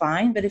 that's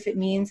fine. But if it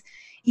means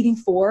eating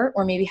 4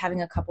 or maybe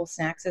having a couple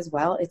snacks as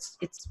well, it's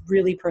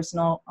really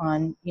personal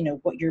on,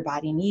 what your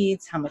body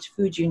needs, how much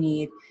food you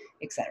need,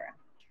 etc.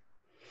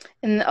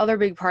 And the other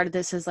big part of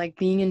this is like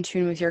being in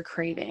tune with your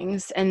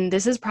cravings. And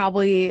this is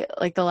probably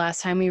like the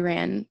last time we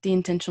ran the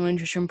intentional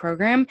nutrition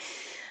program.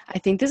 I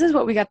think this is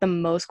what we got the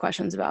most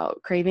questions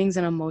about: cravings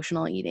and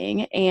emotional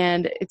eating.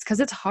 And it's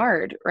because it's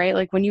hard, right?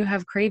 Like when you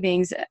have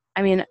cravings,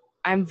 I mean,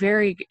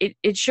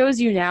 it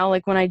shows you now,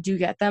 like when I do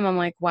get them, I'm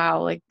like,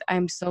 wow, like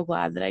I'm so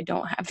glad that I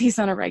don't have these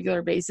on a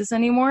regular basis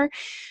anymore,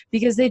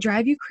 because they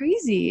drive you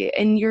crazy.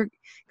 And you're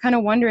kind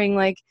of wondering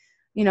like,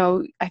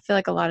 I feel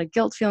like a lot of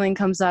guilt feeling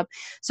comes up.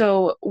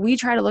 So we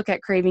try to look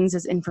at cravings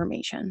as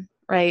information,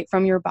 right?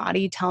 From your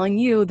body telling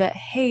you that,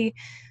 hey,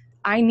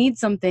 I need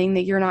something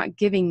that you're not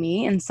giving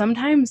me. And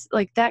sometimes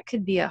like that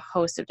could be a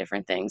host of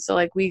different things. So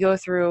like we go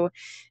through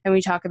and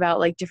we talk about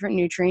like different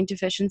nutrient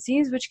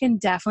deficiencies, which can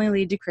definitely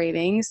lead to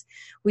cravings.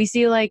 We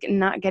see like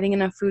not getting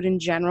enough food in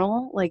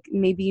general, like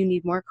maybe you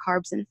need more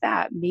carbs and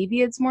fat,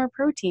 maybe it's more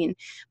protein,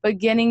 but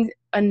getting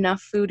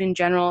enough food in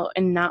general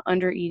and not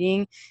under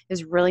eating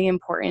is really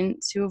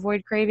important to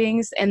avoid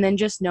cravings. And then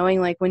just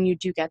knowing like when you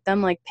do get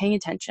them, like paying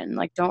attention,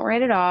 like don't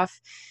write it off.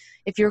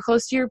 If you're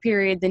close to your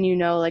period, then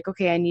like,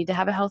 okay, I need to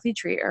have a healthy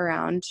treat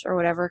around, or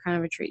whatever kind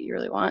of a treat you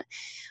really want.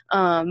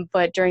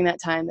 But during that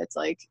time, it's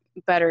like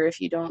better if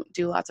you don't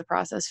do lots of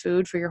processed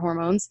food for your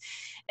hormones,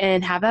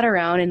 and have that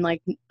around and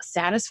like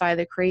satisfy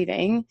the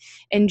craving.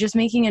 And just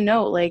making a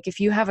note, like if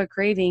you have a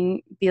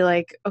craving, be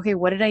like, okay,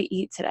 what did I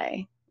eat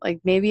today? Like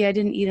maybe I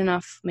didn't eat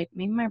enough.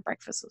 Maybe my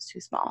breakfast was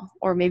too small,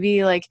 or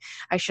maybe like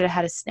I should have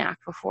had a snack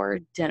before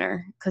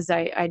dinner because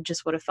I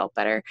just would have felt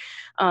better.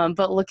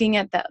 But looking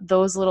at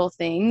those little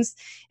things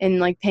and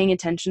like paying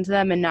attention to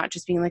them and not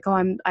just being like,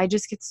 oh, I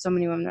just get so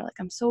many women, they're like,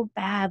 I'm so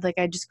bad. Like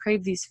I just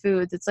crave these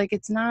foods. It's like,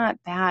 it's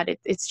not bad.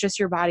 It's just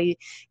your body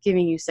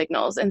giving you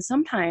signals. And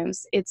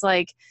sometimes it's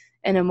like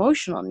an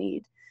emotional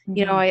need.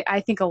 You know, Mm-hmm.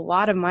 I think a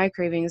lot of my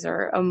cravings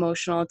are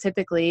emotional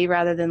typically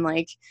rather than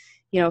like,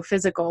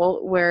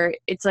 physical, where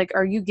it's like,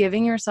 are you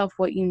giving yourself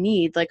what you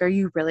need? Like, are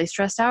you really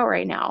stressed out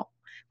right now?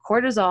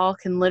 Cortisol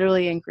can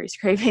literally increase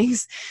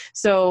cravings.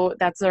 So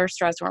that's our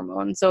stress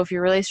hormone. So if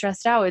you're really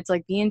stressed out, it's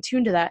like being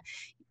tuned to that.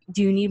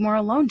 Do you need more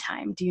alone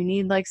time? Do you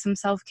need like some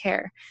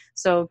self-care?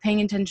 So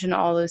paying attention to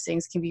all those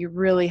things can be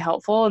really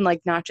helpful, and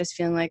like not just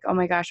feeling like, oh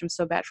my gosh, I'm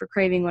so bad for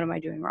craving. What am I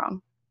doing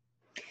wrong?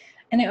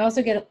 And I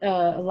also get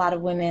a lot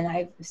of women,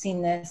 I've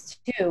seen this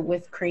too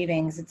with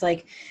cravings. It's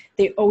like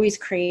they always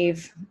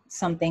crave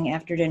something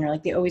after dinner.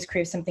 Like they always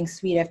crave something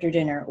sweet after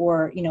dinner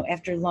or,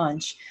 after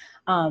lunch.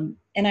 And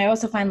I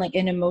also find like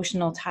an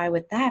emotional tie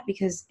with that,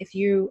 because if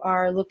you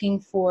are looking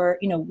for,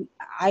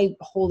 I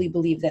wholly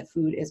believe that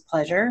food is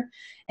pleasure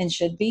and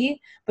should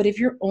be. But if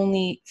you're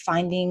only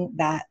finding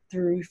that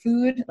through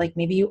food, like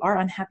maybe you are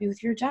unhappy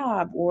with your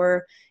job,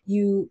 or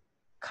you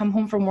come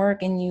home from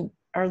work and you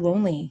are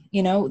lonely,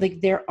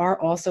 like there are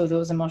also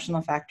those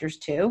emotional factors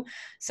too.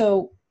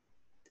 So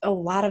a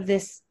lot of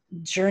this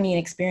journey and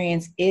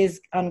experience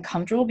is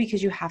uncomfortable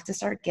because you have to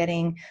start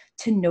getting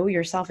to know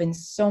yourself in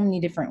so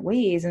many different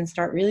ways and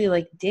start really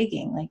like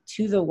digging like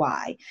to the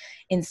why,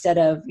 instead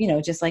of,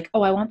 just like,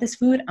 oh, I want this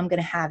food, I'm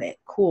going to have it.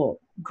 Cool.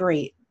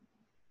 Great.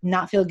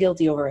 Not feel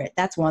guilty over it.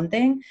 That's one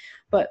thing.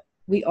 But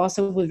we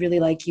also would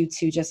really like you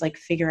to just like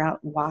figure out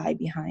why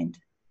behind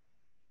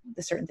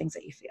the certain things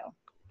that you feel.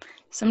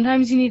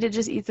 Sometimes you need to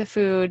just eat the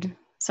food.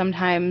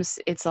 Sometimes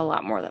it's a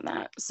lot more than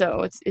that.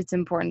 So it's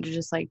important to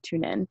just like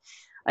tune in.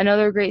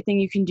 Another great thing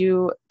you can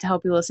do to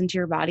help you listen to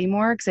your body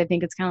more, because I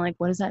think it's kind of like,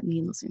 what does that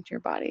mean, listening to your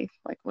body?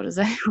 Like, what does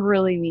that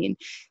really mean?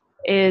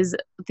 Is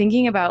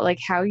thinking about like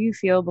how you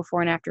feel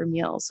before and after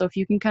meals. So if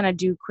you can kind of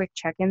do quick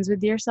check-ins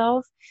with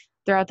yourself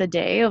throughout the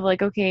day of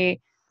like, okay,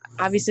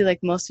 obviously like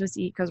most of us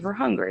eat because we're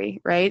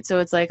hungry, right? So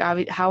it's like,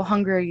 how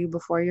hungry are you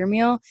before your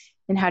meal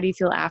and how do you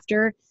feel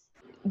after?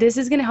 This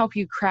is going to help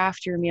you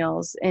craft your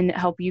meals and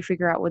help you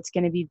figure out what's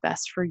going to be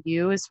best for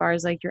you as far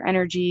as like your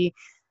energy,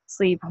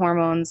 sleep,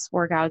 hormones,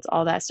 workouts,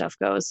 all that stuff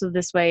goes. So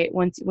this way,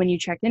 when you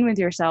check in with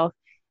yourself,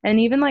 and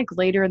even like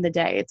later in the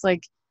day, it's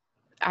like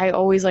I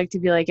always like to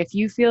be like, if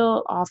you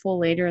feel awful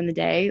later in the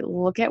day,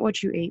 look at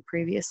what you ate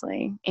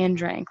previously and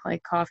drank,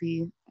 like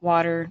coffee,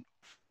 water,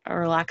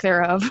 or lack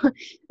thereof,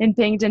 and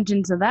paying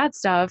attention to that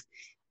stuff.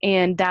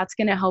 And that's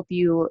going to help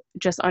you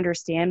just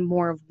understand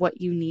more of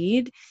what you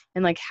need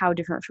and like how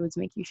different foods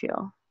make you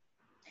feel.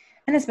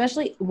 And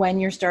especially when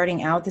you're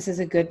starting out, this is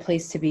a good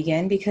place to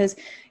begin, because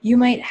you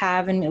might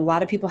have, and a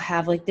lot of people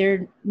have, like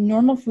their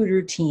normal food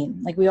routine.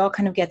 Like we all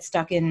kind of get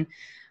stuck in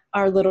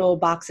our little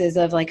boxes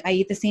of like, I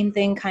eat the same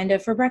thing kind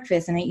of for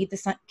breakfast and I eat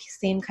the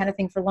same kind of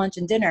thing for lunch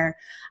and dinner.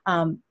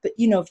 But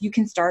if you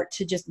can start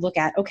to just look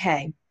at,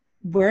 okay,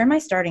 where am I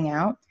starting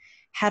out?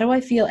 How do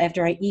I feel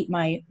after I eat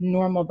my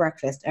normal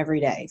breakfast every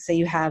day? Say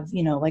you have,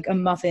 like a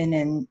muffin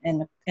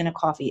and a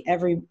coffee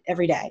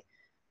every day.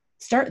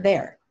 Start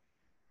there.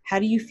 How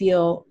do you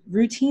feel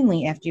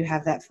routinely after you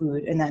have that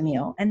food and that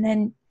meal? And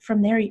then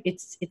from there,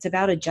 it's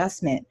about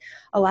adjustment.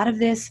 A lot of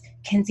this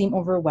can seem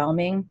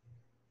overwhelming,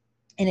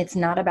 and it's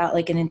not about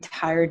like an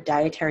entire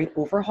dietary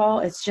overhaul.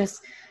 It's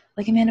just,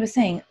 like Amanda was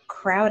saying,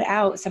 crowd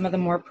out some of the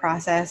more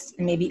processed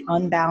and maybe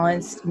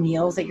unbalanced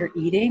meals that you're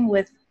eating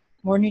with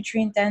more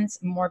nutrient dense,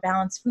 more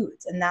balanced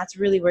foods. And that's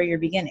really where you're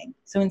beginning.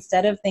 So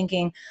instead of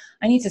thinking,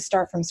 I need to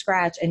start from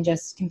scratch and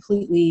just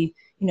completely,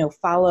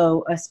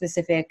 follow a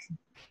specific,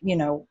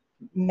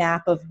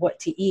 map of what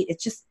to eat,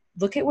 it's just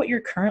look at what you're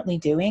currently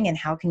doing and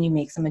how can you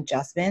make some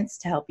adjustments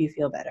to help you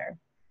feel better.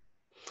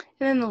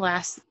 And then the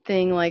last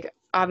thing, like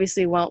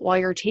obviously while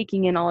you're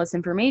taking in all this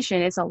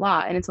information, it's a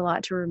lot and it's a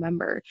lot to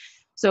remember.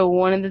 So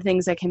one of the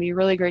things that can be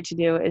really great to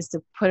do is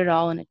to put it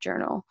all in a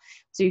journal.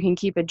 So you can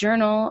keep a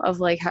journal of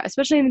like,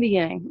 especially in the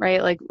beginning,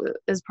 right? Like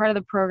as part of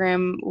the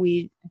program,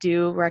 we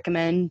do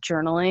recommend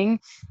journaling,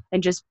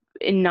 and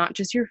not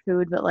just your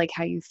food, but like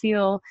how you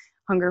feel,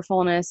 hunger,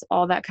 fullness,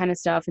 all that kind of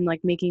stuff, and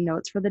like making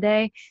notes for the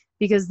day,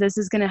 because this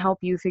is going to help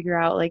you figure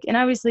out like, and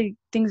obviously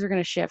things are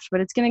going to shift, but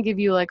it's going to give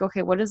you like,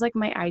 okay, what does like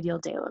my ideal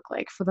day look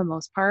like for the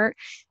most part?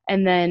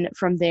 And then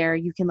from there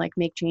you can like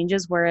make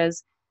changes.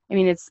 Whereas, I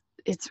mean,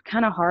 it's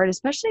kind of hard,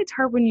 especially it's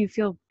hard when you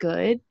feel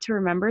good to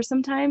remember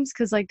sometimes,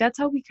 because like that's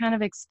how we kind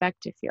of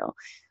expect to feel.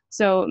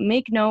 So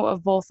make note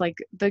of both like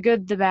the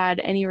good, the bad,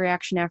 any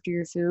reaction after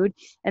your food.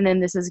 And then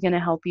this is going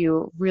to help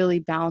you really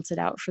balance it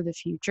out for the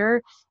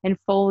future and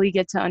fully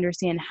get to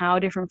understand how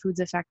different foods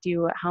affect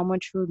you, how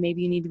much food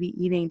maybe you need to be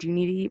eating. Do you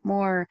need to eat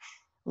more,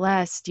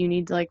 less? Do you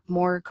need like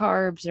more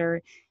carbs,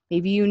 or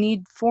maybe you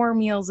need 4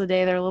 meals a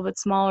day that are a little bit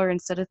smaller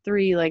instead of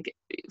 3? Like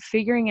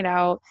figuring it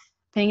out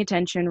paying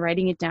attention,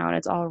 writing it down,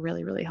 it's all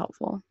really, really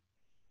helpful.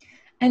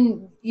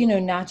 And,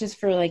 not just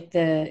for like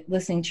the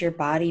listening to your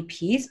body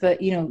piece, but,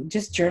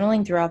 just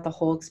journaling throughout the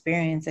whole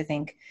experience, I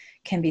think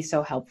can be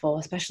so helpful,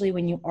 especially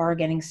when you are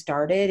getting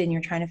started and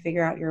you're trying to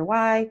figure out your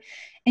why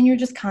and you're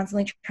just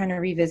constantly trying to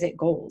revisit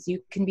goals.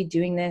 You can be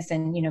doing this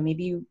and,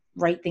 maybe you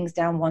write things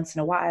down once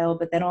in a while,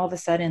 but then all of a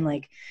sudden,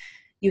 like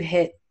you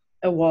hit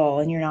a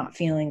wall and you're not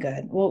feeling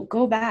good. Well,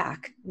 go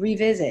back,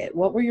 revisit.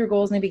 What were your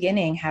goals in the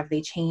beginning? Have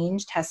they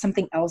changed? Has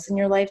something else in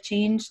your life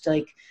changed?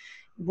 Like,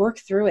 work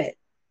through it.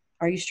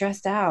 Are you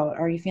stressed out?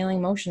 Are you feeling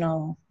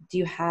emotional? Do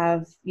you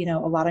have, a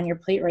lot on your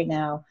plate right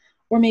now?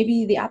 Or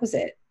maybe the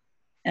opposite.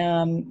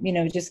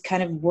 Just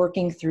kind of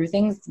working through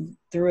things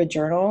through a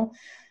journal.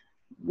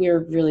 We're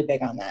really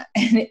big on that.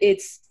 And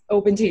it's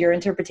open to your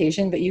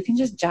interpretation, but you can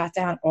just jot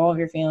down all of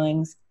your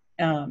feelings,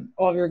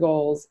 all of your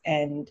goals,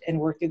 and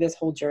work through this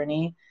whole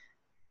journey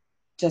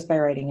just by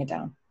writing it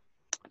down.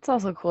 It's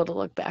also cool to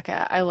look back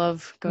at. I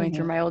love going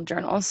through my old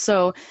journals.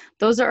 So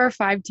those are our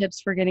 5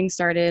 tips for getting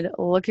started.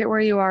 Look at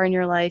where you are in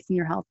your life and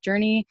your health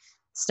journey.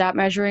 Stop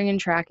measuring and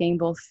tracking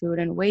both food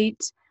and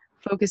weight.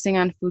 Focusing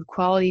on food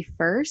quality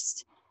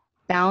first.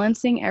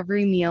 Balancing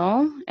every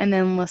meal, and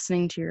then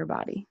listening to your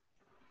body.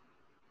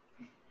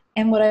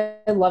 And what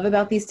I love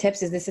about these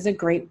tips is this is a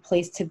great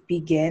place to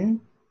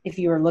begin if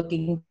you are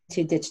looking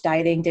to ditch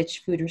dieting,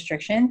 ditch food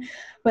restriction.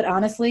 But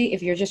honestly,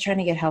 if you're just trying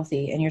to get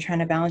healthy and you're trying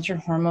to balance your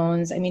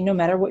hormones, I mean, no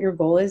matter what your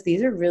goal is,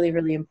 these are really,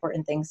 really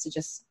important things to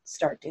just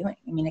start doing.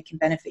 I mean, it can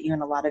benefit you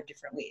in a lot of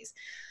different ways.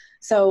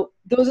 So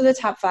those are the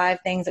top 5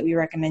 things that we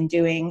recommend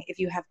doing. If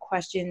you have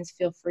questions,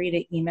 feel free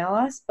to email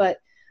us. But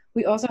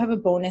we also have a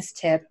bonus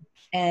tip,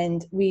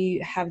 and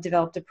we have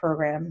developed a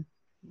program,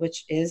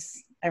 which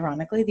is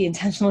ironically the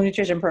Intentional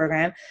Nutrition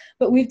Program.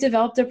 But we've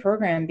developed a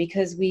program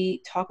because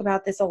we talk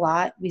about this a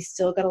lot. We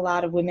still got a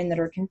lot of women that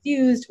are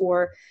confused,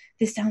 or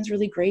this sounds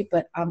really great,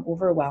 but I'm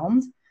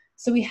overwhelmed.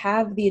 So we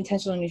have the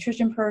Intentional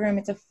Nutrition Program.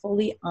 It's a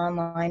fully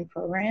online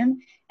program,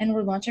 and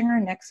we're launching our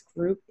next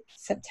group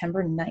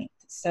September 9th.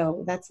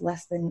 So that's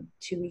less than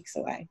 2 weeks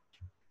away.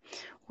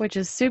 Which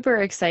is super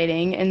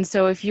exciting. And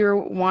so if you're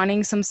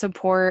wanting some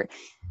support,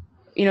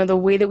 the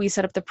way that we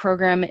set up the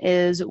program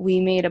is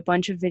we made a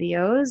bunch of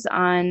videos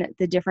on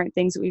the different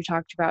things that we've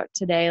talked about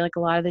today, like a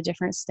lot of the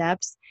different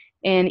steps.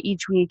 And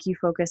each week you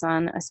focus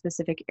on a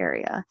specific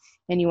area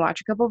and you watch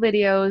a couple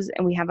videos,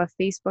 and we have a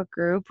Facebook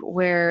group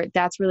where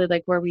that's really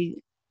like where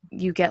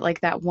you get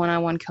like that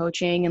one-on-one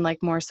coaching and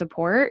like more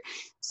support.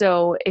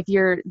 So if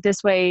you're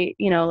this way,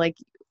 like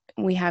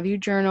we have you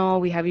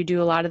journal, we have you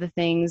do a lot of the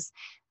things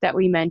that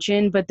we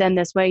mentioned, but then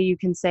this way you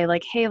can say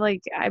like, hey,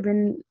 like I've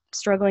been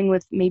struggling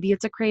with, maybe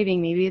it's a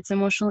craving, maybe it's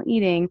emotional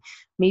eating,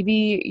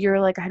 maybe you're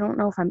like, I don't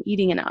know if I'm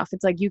eating enough.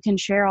 It's like you can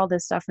share all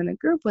this stuff in the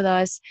group with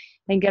us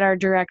and get our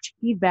direct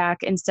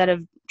feedback instead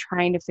of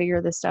trying to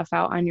figure this stuff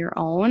out on your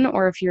own.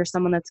 Or if you're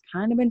someone that's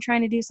kind of been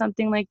trying to do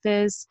something like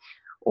this,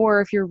 or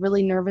if you're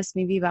really nervous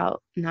maybe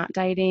about not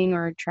dieting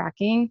or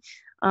tracking,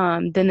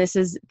 then this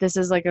is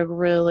like a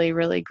really,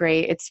 really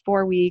great, it's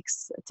 4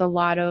 weeks. It's a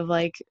lot of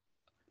like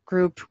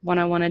group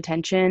one-on-one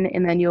attention,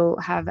 and then you'll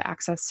have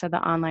access to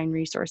the online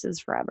resources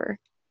forever.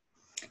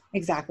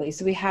 Exactly.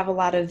 So we have a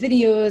lot of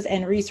videos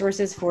and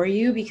resources for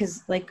you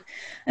because, like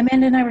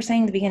Amanda and I were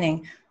saying in the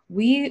beginning,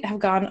 we have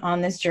gone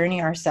on this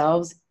journey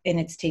ourselves and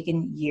it's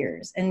taken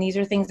years. And these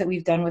are things that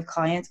we've done with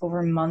clients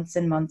over months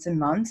and months and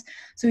months.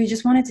 So we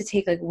just wanted to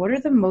take like, what are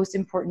the most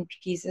important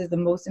pieces, the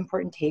most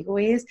important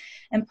takeaways,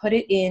 and put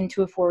it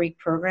into a 4-week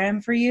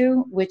program for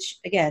you, which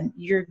again,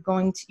 you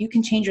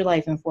can change your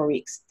life in 4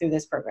 weeks through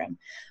this program.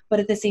 But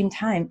at the same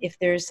time, if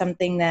there's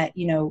something that,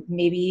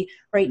 maybe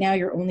right now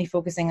you're only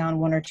focusing on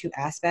 1 or 2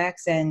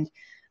 aspects, and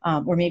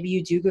or maybe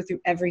you do go through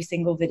every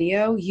single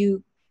video,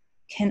 you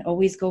can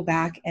always go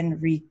back and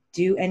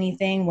redo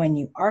anything when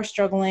you are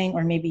struggling,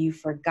 or maybe you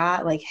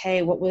forgot, like,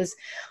 hey, what were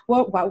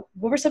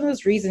some of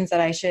those reasons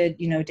that I should,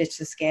 ditch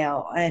the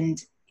scale?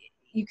 And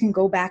you can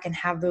go back and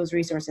have those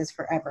resources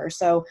forever.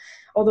 So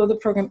although the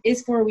program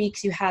is 4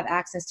 weeks, you have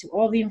access to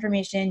all the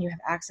information, you have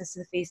access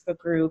to the Facebook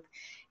group.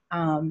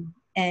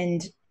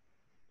 And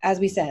as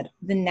we said,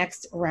 the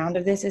next round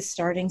of this is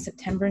starting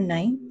September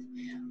 9th.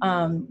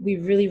 We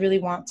really, really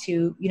want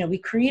to, we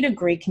create a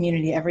great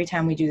community every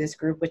time we do this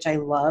group, which I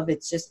love.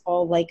 It's just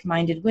all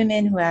like-minded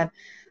women who have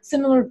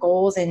similar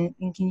goals, and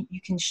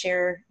you can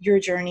share your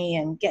journey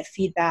and get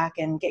feedback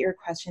and get your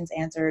questions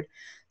answered.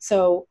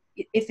 So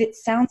if it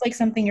sounds like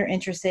something you're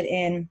interested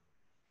in,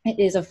 it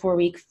is a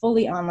 4-week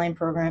fully online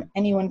program.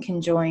 Anyone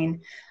can join.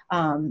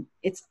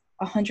 It's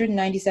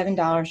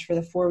 $197 for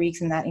the 4 weeks,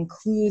 and that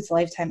includes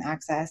lifetime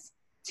access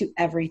to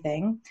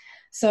everything.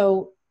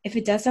 So if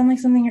it does sound like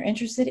something you're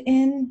interested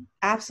in,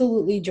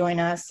 absolutely join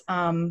us.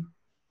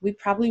 We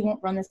probably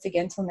won't run this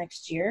again till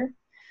next year,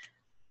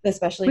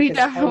 especially because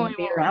I won't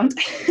be around.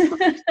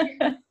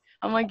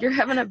 I'm like, you're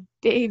having a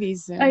baby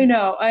soon. I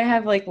know, I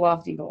have like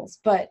lofty goals,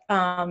 but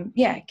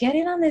yeah, get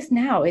in on this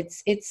now.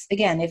 It's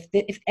again,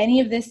 if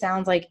any of this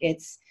sounds like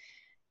it's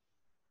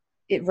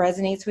it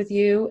resonates with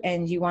you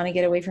and you want to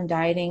get away from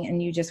dieting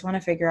and you just want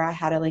to figure out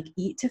how to like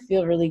eat to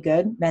feel really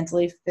good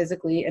mentally,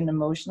 physically, and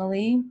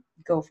emotionally,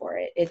 go for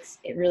it.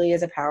 It really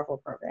is a powerful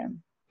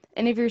program.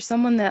 And if you're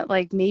someone that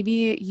like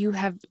maybe you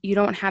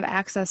don't have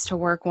access to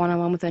work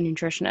one-on-one with a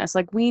nutritionist,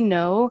 like we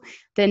know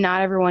that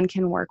not everyone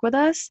can work with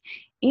us.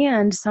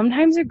 And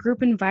sometimes a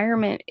group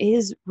environment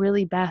is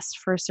really best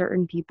for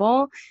certain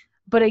people.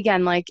 But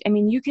again, like, I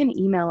mean, you can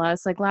email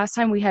us. Like last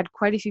time we had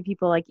quite a few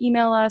people like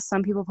email us.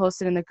 Some people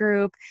posted in the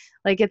group.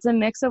 Like it's a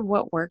mix of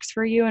what works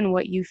for you and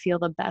what you feel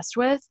the best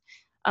with.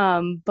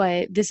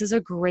 But this is a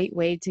great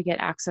way to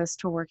get access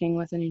to working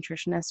with a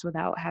nutritionist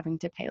without having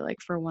to pay like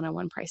for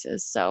one-on-one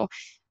prices. So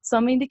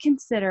something to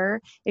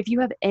consider. If you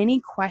have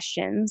any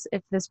questions,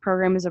 if this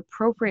program is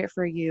appropriate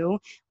for you,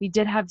 we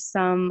did have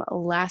some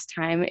last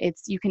time.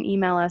 You can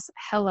email us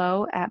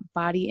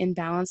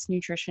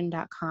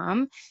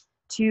hello@bodyandbalancenutrition.com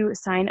to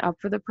sign up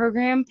for the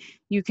program.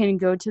 You can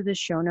go to the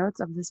show notes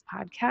of this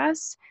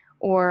podcast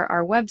or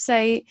our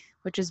website,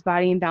 which is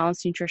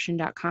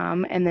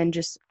bodyandbalancenutrition.com, and then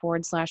just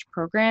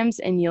 /programs,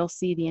 and you'll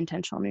see the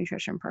intentional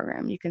nutrition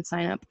program. You can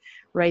sign up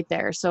right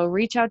there. So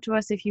reach out to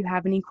us if you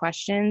have any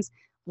questions.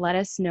 Let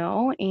us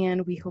know,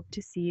 and we hope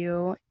to see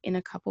you in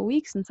a couple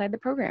weeks inside the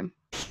program.